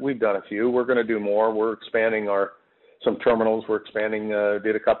a few. We're going to do more. We're expanding some terminals. We're expanding.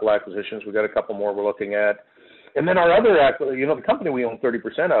 Did a couple acquisitions. We got a couple more we're looking at. And then our other, the company we own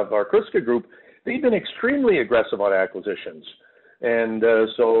 30% of, our Kriska Group, they've been extremely aggressive on acquisitions, and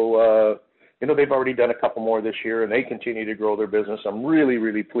they've already done a couple more this year, and they continue to grow their business. I'm really,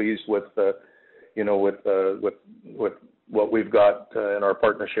 really pleased with what we've got in our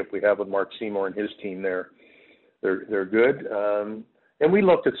partnership we have with Mark Seymour and his team there. They're good. And we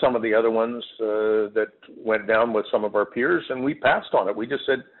looked at some of the other ones that went down with some of our peers, and we passed on it. We just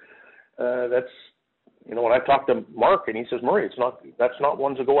said, that's, when I talked to Mark, and he says, Murray, that's not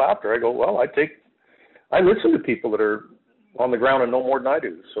one to go after. I go, well, I listen to people that are on the ground and know more than I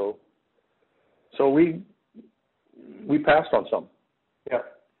do. So we passed on some. Yeah.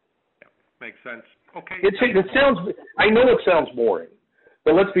 Makes sense. Okay. It sounds, I know it sounds boring,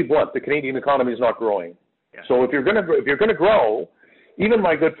 but let's be blunt. The Canadian economy is not growing. Yeah. So if you're gonna grow, even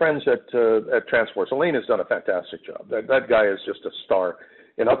my good friends at Transport, Elaine has done a fantastic job. That guy is just a star.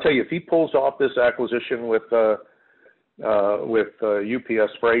 And I'll tell you, if he pulls off this acquisition with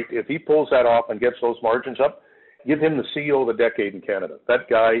UPS Freight, if he pulls that off and gets those margins up, give him the CEO of the decade in Canada. That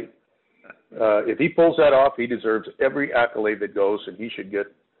guy, if he pulls that off, he deserves every accolade that goes, and he should get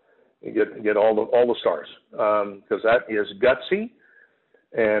all the stars, because that is gutsy.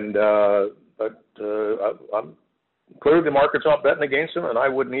 And but I'm clearly the market's not betting against him, and I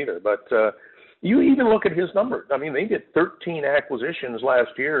wouldn't either. But you even look at his number. I mean, they did 13 acquisitions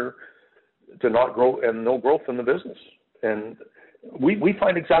last year to not grow, and no growth in the business. And we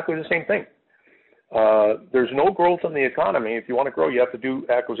find exactly the same thing. There's no growth in the economy. If you want to grow, you have to do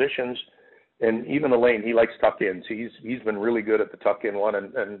acquisitions. And even Elaine, he likes tuck-ins. He's been really good at the tuck-in one,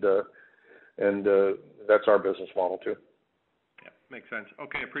 and that's our business model too. Yeah, makes sense.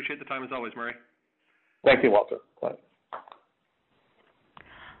 Okay, appreciate the time as always, Murray. Thank you, Walter. Bye.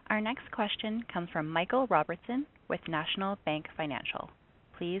 Our next question comes from Michael Robertson with National Bank Financial.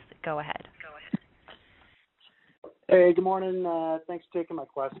 Please go ahead. Hey, good morning. Thanks for taking my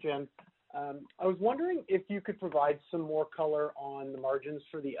question. I was wondering if you could provide some more color on the margins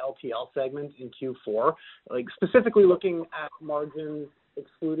for the LTL segment in Q4, like specifically looking at margins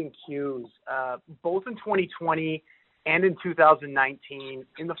excluding Qs, both in 2020 and in 2019.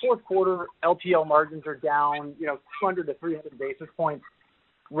 In the fourth quarter, LTL margins are down, 200 to 300 basis points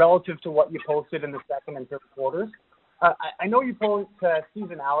relative to what you posted in the second and third quarters. I know you point to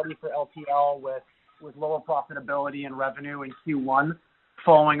seasonality for LTL with lower profitability and revenue in Q1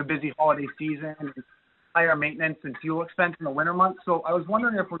 following a busy holiday season and higher maintenance and fuel expense in the winter months. So I was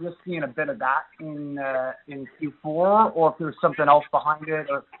wondering if we're just seeing a bit of that in Q4, or if there's something else behind it,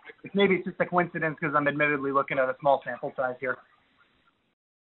 or if maybe it's just a coincidence because I'm admittedly looking at a small sample size here.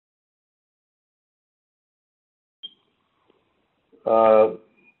 I'll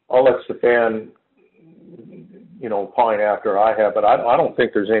let Stefan, opine after I have, but I don't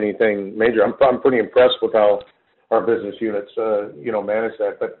think there's anything major. I'm pretty impressed with how our business units, manage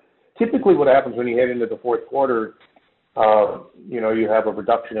that. But typically what happens when you head into the fourth quarter, you have a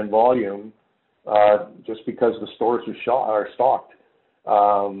reduction in volume just because the stores are stocked.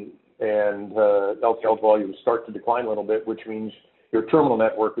 And LTL volumes start to decline a little bit, which means your terminal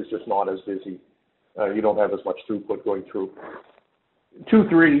network is just not as busy. You don't have as much throughput going through.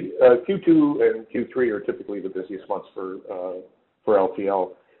 Q2 and Q3 are typically the busiest months for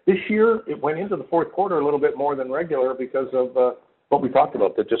LTL. This year, it went into the fourth quarter a little bit more than regular because of what we talked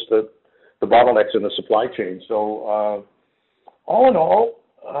about, the bottlenecks in the supply chain. So all in all,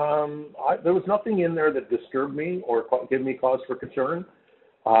 there was nothing in there that disturbed me or gave me cause for concern.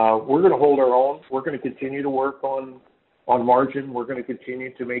 We're going to hold our own. We're going to continue to work on margin. We're going to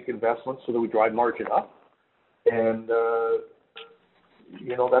continue to make investments so that we drive margin up. And,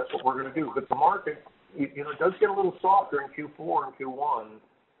 that's what we're going to do. But the market, it does get a little softer in Q4 and Q1.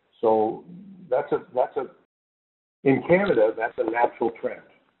 So in Canada, that's a natural trend.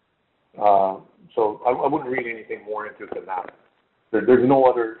 So I wouldn't read anything more into it than that. There's no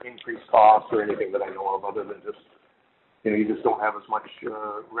other increased costs or anything that I know of other than just, you just don't have as much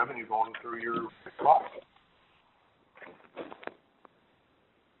revenue going through your costs.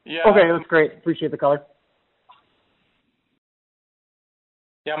 Yeah. Okay, that's great. Appreciate the color.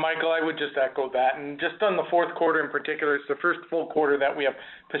 Yeah, Michael, I would just echo that. And just on the fourth quarter in particular, it's the first full quarter that we have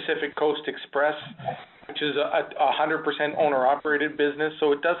Pacific Coast Express, which is a 100% owner-operated business.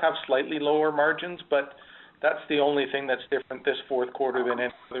 So it does have slightly lower margins, but that's the only thing that's different this fourth quarter than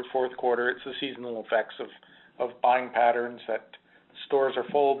any other fourth quarter. It's the seasonal effects of buying patterns that stores are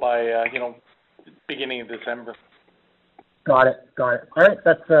full by, beginning of December. Got it. All right,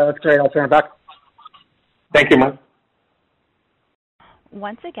 that's great. I'll turn it back. Thank you, Mike.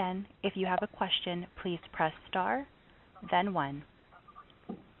 Once again, if you have a question, please press star, then 1.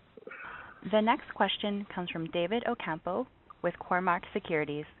 The next question comes from David Ocampo with Cormark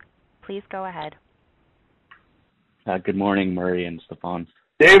Securities. Please go ahead. Good morning, Murray and Stefan.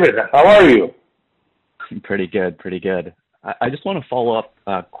 David, how are you? Pretty good. I just want to follow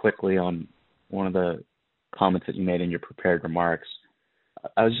up quickly on one of the comments that you made in your prepared remarks.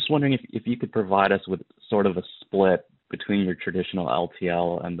 I was just wondering if you could provide us with sort of a split between your traditional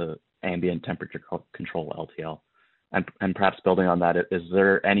LTL and the ambient temperature control LTL? And perhaps building on that, is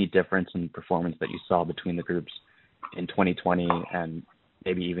there any difference in performance that you saw between the groups in 2020 and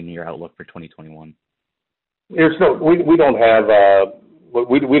maybe even your outlook for 2021? There's no, we don't have,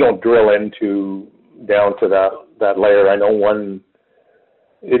 we don't drill down to that layer. I know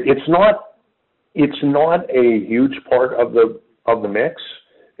it's not a huge part of the mix.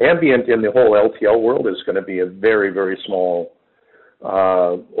 Ambient in the whole LTL world is going to be a very, very small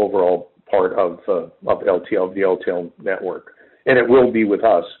overall part of LTL, the LTL network, and it will be with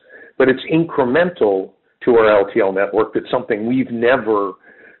us. But it's incremental to our LTL network. It's something we've never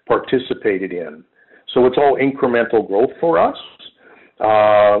participated in. So it's all incremental growth for us,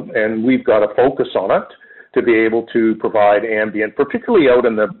 and we've got to focus on it to be able to provide ambient, particularly out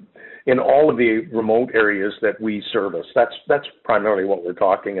in all of the remote areas that we service. That's primarily what we're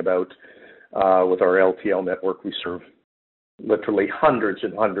talking about with our LTL network. We serve literally hundreds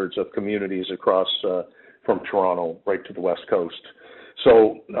and hundreds of communities across from Toronto right to the West Coast.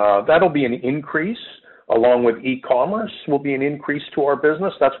 So that'll be an increase, along with e-commerce will be an increase to our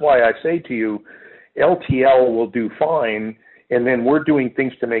business. That's why I say to you, LTL will do fine, and then we're doing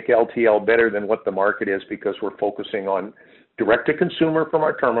things to make LTL better than what the market is, because we're focusing on direct-to-consumer from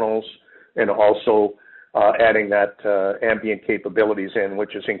our terminals and also adding that ambient capabilities in,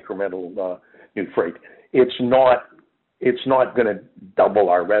 which is incremental new freight. It's not going to double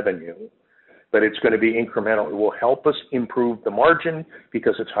our revenue, but it's going to be incremental. It will help us improve the margin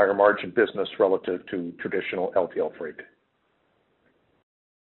because it's higher margin business relative to traditional LTL freight.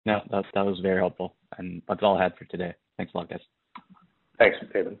 No, that was very helpful, and that's all I had for today. Thanks a lot, guys. Thanks,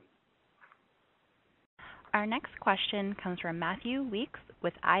 David. Our next question comes from Matthew Weeks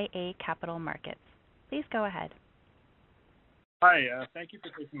with iA Capital Markets. Please go ahead. Hi, thank you for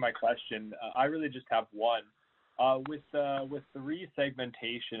taking my question. I really just have one. With the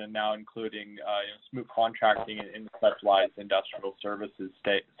resegmentation and now including Smook Contracting in the specialized industrial services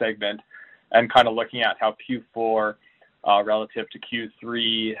segment, and kind of looking at how Q4 relative to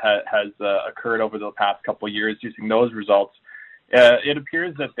Q3 has occurred over the past couple of years using those results, it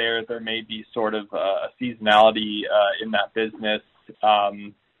appears that there may be sort of a seasonality in that business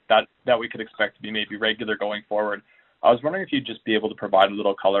that we could expect to be maybe regular going forward. I was wondering if you'd just be able to provide a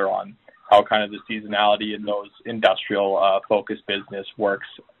little color on how kind of the seasonality in those industrial focused business works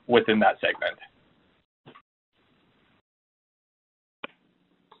within that segment.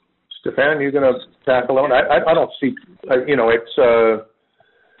 Stefan, you're going to tackle it? I don't see,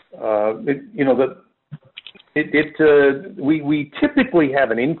 we typically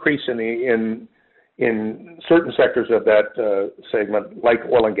have an increase in certain sectors of that segment, like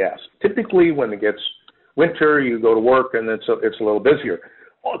oil and gas. Typically, when it gets winter, you go to work and it's a little busier.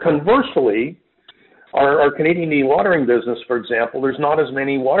 Conversely, our Canadian dewatering business, for example, there's not as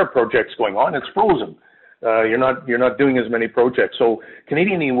many water projects going on. It's frozen. You're not doing as many projects. So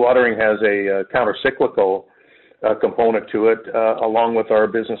Canadian dewatering has a counter-cyclical component to it, along with our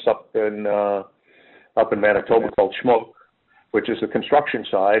business up in Manitoba called Schmoke, which is the construction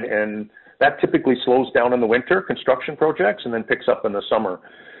side, and that typically slows down in the winter, construction projects, and then picks up in the summer.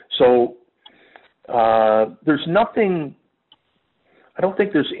 So there's nothing. I don't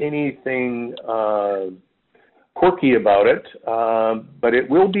think there's anything quirky about it, but it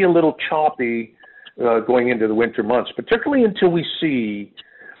will be a little choppy going into the winter months, particularly until we see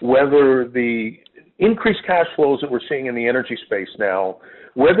whether the increased cash flows that we're seeing in the energy space now,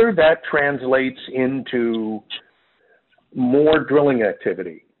 whether that translates into more drilling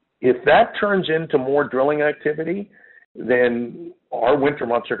activity. If that turns into more drilling activity, then our winter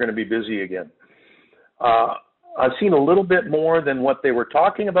months are going to be busy again. I've seen a little bit more than what they were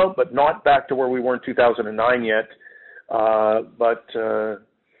talking about, but not back to where we were in 2009 yet. But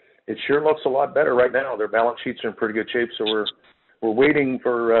it sure looks a lot better right now. Their balance sheets are in pretty good shape, so we're waiting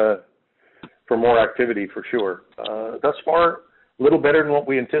for more activity for sure. Thus far, a little better than what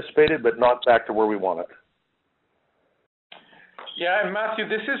we anticipated, but not back to where we want it. Yeah, and Matthew,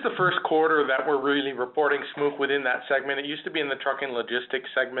 this is the first quarter that we're really reporting Smook within that segment. It used to be in the trucking logistics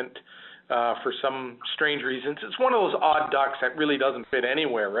segment for some strange reasons. It's one of those odd ducks that really doesn't fit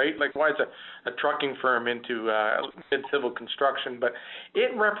anywhere, right? Like, why is a trucking firm into civil construction? But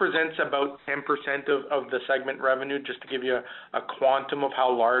it represents about 10% of the segment revenue, just to give you a quantum of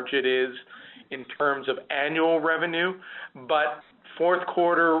how large it is in terms of annual revenue. But fourth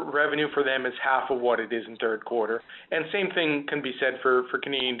quarter revenue for them is half of what it is in third quarter. And same thing can be said for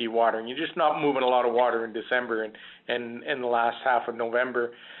Canadian dewatering. You're just not moving a lot of water in December and the last half of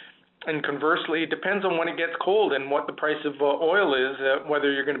November. And conversely, it depends on when it gets cold and what the price of oil is,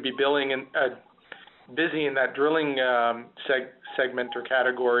 whether you're going to be billing busy in that drilling segment or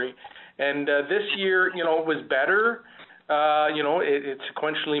category. And this year, it was better. It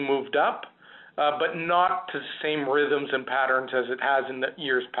sequentially moved up, but not to the same rhythms and patterns as it has in the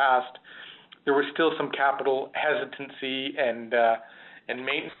years past. There was still some capital hesitancy and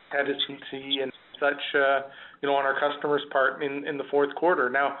maintenance hesitancy and such, on our customers' part in the fourth quarter.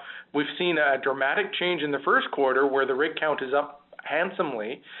 Now, we've seen a dramatic change in the first quarter where the rig count is up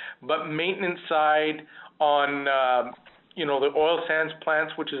handsomely, but maintenance side on, the oil sands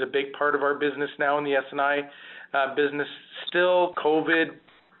plants, which is a big part of our business now in the S&I business, still COVID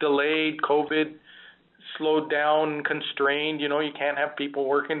delayed, COVID slowed down, constrained. You can't have people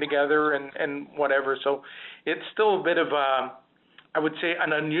working together and whatever. So it's still a bit of I would say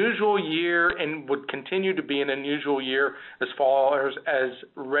an unusual year, and would continue to be an unusual year as far as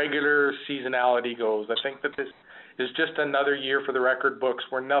regular seasonality goes. I think that this is just another year for the record books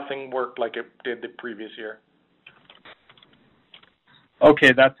where nothing worked like it did the previous year.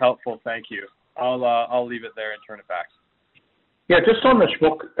 Okay, that's helpful. Thank you. I'll leave it there and turn it back. Yeah, just on the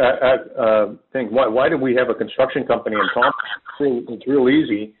Schmuck thing, why do we have a construction company in Thompson? It's real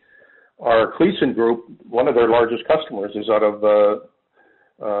easy. Our Cleason Group, one of their largest customers, is out of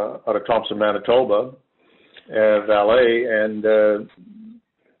Thompson, Manitoba, Valet, and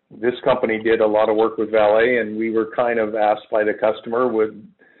this company did a lot of work with Valet, and we were kind of asked by the customer, would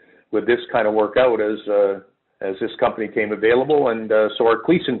this kind of work out as this company came available, and so our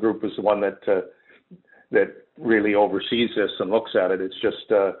Cleason Group is the one that really oversees this and looks at it. It's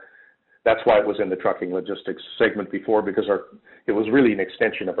just that's why it was in the trucking logistics segment before, because it was really an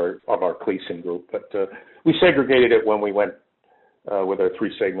extension of our Cleason Group. But we segregated it when we went with our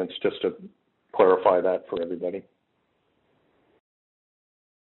three segments, just to clarify that for everybody.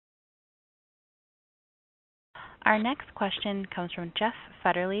 Our next question comes from Jeff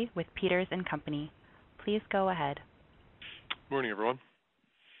Fetterly with Peters & Company. Please go ahead. Morning, everyone.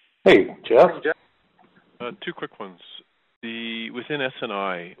 Hey, Jeff. Two quick ones. Within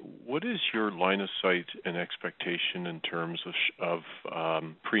S&I, what is your line of sight and expectation in terms of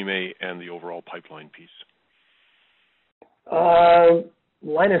Premay and the overall pipeline piece?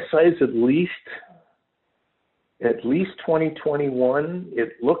 Line of sight is at least 2021. It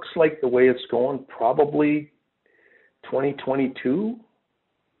looks like the way it's going, probably 2022.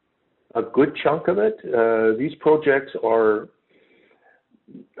 A good chunk of it. These projects are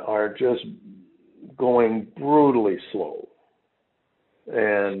just going brutally slow.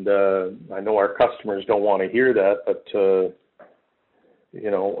 And I know our customers don't want to hear that, but to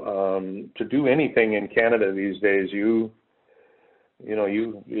do anything in Canada these days,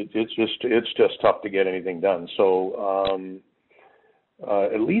 it's just tough to get anything done. So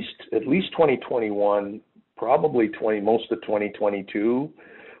at least 2021, probably most of 2022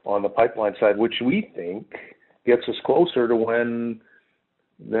 on the pipeline side, which we think gets us closer to when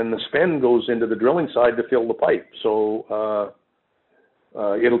then the spend goes into the drilling side to fill the pipe. So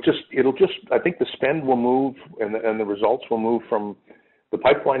it'll just I think the spend will move and the results will move from the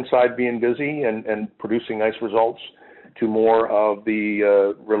pipeline side being busy and producing nice results to more of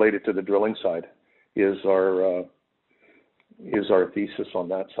the related to the drilling side is our thesis on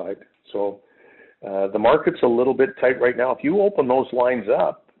that side. So the market's a little bit tight right now. If you open those lines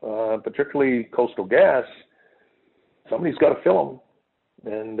up, particularly Coastal Gas, somebody's got to fill them.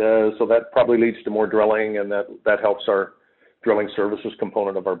 And so that probably leads to more drilling, and that helps our drilling services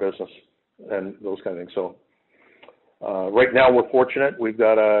component of our business and those kind of things. So right now we're fortunate. We've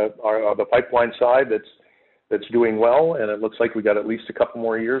got the pipeline side that's doing well, and it looks like we got at least a couple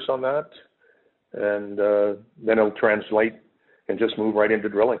more years on that. And then it'll translate and just move right into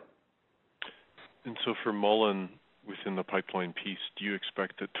drilling. And so for Mullen, within the pipeline piece, do you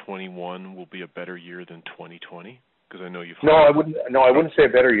expect that 21 will be a better year than 2020? Because I know you've... No, I wouldn't say a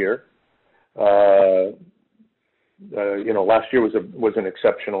better year. Last year was an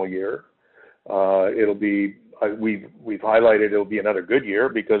exceptional year. It'll be we've highlighted it'll be another good year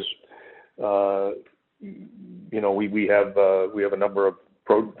because we have a number of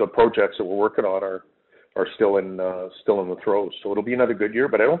the projects that we're working on are still in the throes. So it'll be another good year,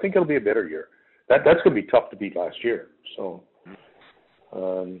 but I don't think it'll be a better year. That's going to be tough to beat last year. So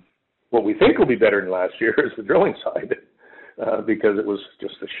what we think will be better than last year is the drilling side because it was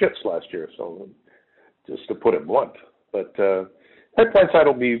just the shits last year. So just to put it blunt, but pipeline side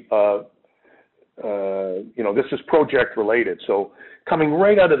will be this is project related. So coming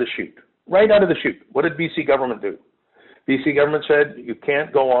right out of the chute. What did BC government do? BC government said you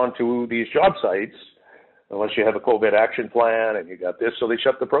can't go on to these job sites unless you have a COVID action plan and you got this. So they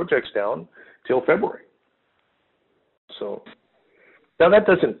shut the projects down till February. So now that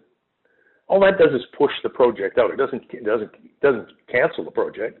doesn't all that does is push the project out. It doesn't cancel the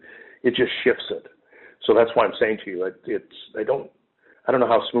project. It just shifts it. So that's why I'm saying to you, I don't know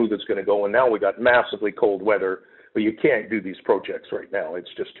how smooth it's going to go. And now we got massively cold weather, but you can't do these projects right now. It's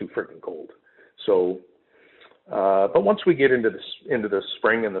just too freaking cold. So, but once we get into the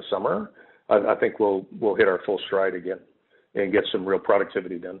spring and the summer, I think we'll hit our full stride again and get some real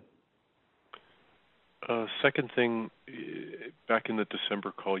productivity done. Second thing, back in the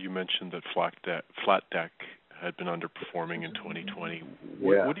December call, you mentioned that flat deck had been underperforming in 2020.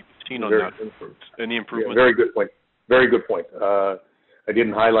 What have you seen on that? Any improvement? Yeah, very good point. Very good point. I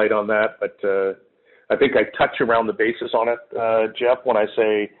didn't highlight on that, but I think I touch around the bases on it, Jeff, when I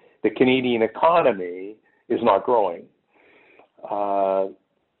say the Canadian economy is not growing.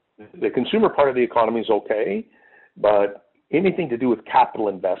 The consumer part of the economy is okay, but anything to do with capital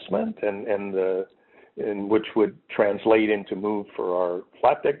investment and which would translate into move for our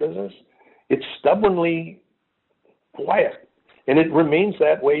flat deck business, it's stubbornly quiet, and it remains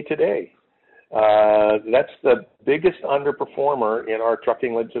that way today. That's the biggest underperformer in our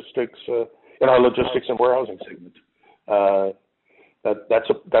trucking logistics, in our logistics and warehousing segment.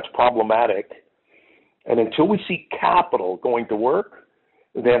 That's problematic. And until we see capital going to work,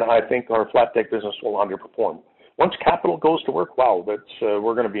 then I think our flat deck business will underperform. Once capital goes to work, wow,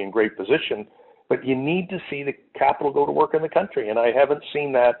 we're going to be in great position. But you need to see the capital go to work in the country, and I haven't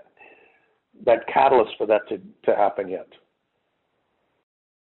seen that catalyst for that to happen yet.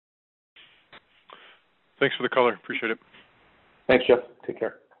 Thanks for the color. Appreciate it. Thanks, Jeff. Take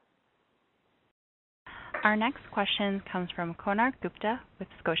care. Our next question comes from Konark Gupta with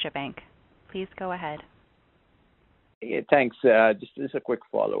Scotiabank. Please go ahead. Yeah, thanks. Just a quick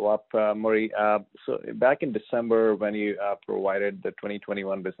follow-up, Murray. So back in December, when you provided the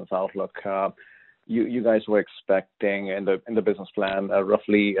 2021 business outlook, you guys were expecting in the business plan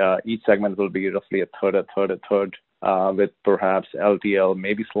roughly each segment will be roughly a third, with perhaps LTL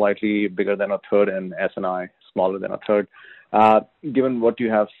maybe slightly bigger than a third and S&I smaller than a third. Given what you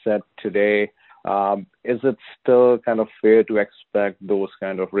have said today, is it still kind of fair to expect those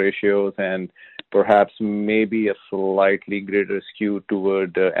kind of ratios and perhaps maybe a slightly greater skew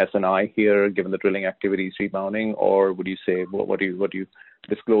toward S&I here, given the drilling activities rebounding, or would you say what do you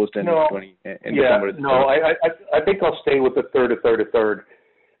disclosed in December? No, I think I'll stay with a third.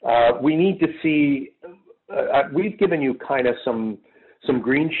 We need to see. We've given you kind of some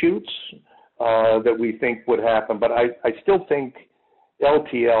green shoots that we think would happen, but I still think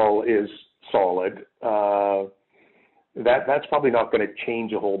LTL is solid. That's probably not going to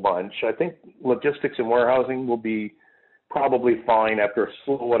change a whole bunch. I think logistics and warehousing will be probably fine after a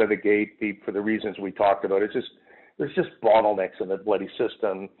slow out of the gate for the reasons we talked about. There's just bottlenecks in the bloody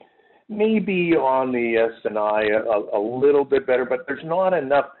system. Maybe on the S&I a little bit better, but there's not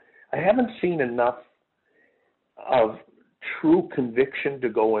enough. I haven't seen enough of true conviction to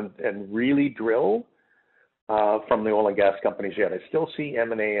go and really drill from the oil and gas companies yet. I still see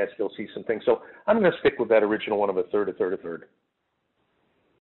M&A. I still see some things. So I'm going to stick with that original one of a third.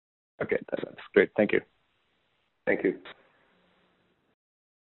 Okay, that's great. Thank you. Thank you.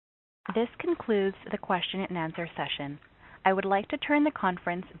 This concludes the question and answer session. I would like to turn the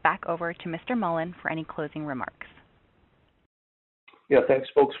conference back over to Mr. Mullen for any closing remarks. Yeah, thanks,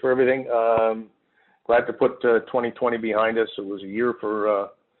 folks, for everything. Glad to put 2020 behind us. It was a year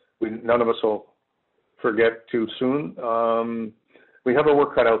none of us will forget too soon. We have our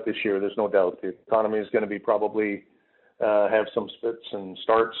work cut out this year, there's no doubt. The economy is going to be probably have some spits and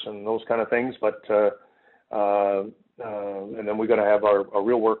starts and those kind of things, but and then we're going to have our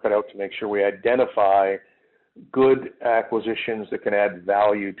real work cut out to make sure we identify good acquisitions that can add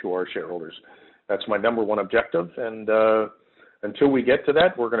value to our shareholders. That's my number one objective, and until we get to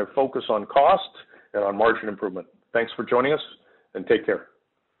that, we're going to focus on cost and on margin improvement. Thanks for joining us, and take care.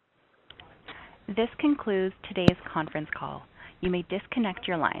 This concludes today's conference call. You may disconnect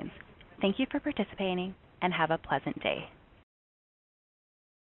your lines. Thank you for participating, and have a pleasant day.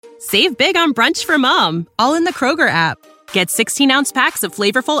 Save big on brunch for mom, all in the Kroger app. Get 16-ounce packs of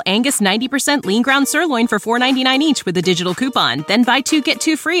flavorful Angus 90% lean ground sirloin for $4.99 each with a digital coupon. Then buy 2, get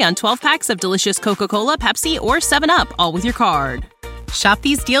 2 free on 12 packs of delicious Coca-Cola, Pepsi, or 7-Up, all with your card. Shop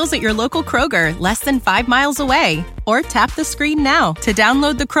these deals at your local Kroger, less than 5 miles away. Or tap the screen now to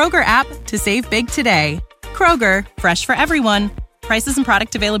download the Kroger app to save big today. Kroger, fresh for everyone. Prices and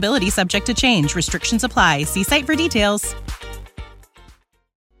product availability subject to change. Restrictions apply. See site for details.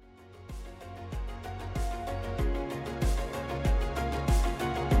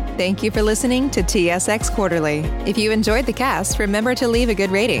 Thank you for listening to TSX Quarterly. If you enjoyed the cast, remember to leave a good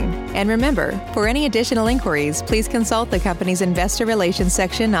rating. And remember, for any additional inquiries, please consult the company's investor relations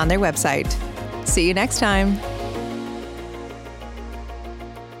section on their website. See you next time.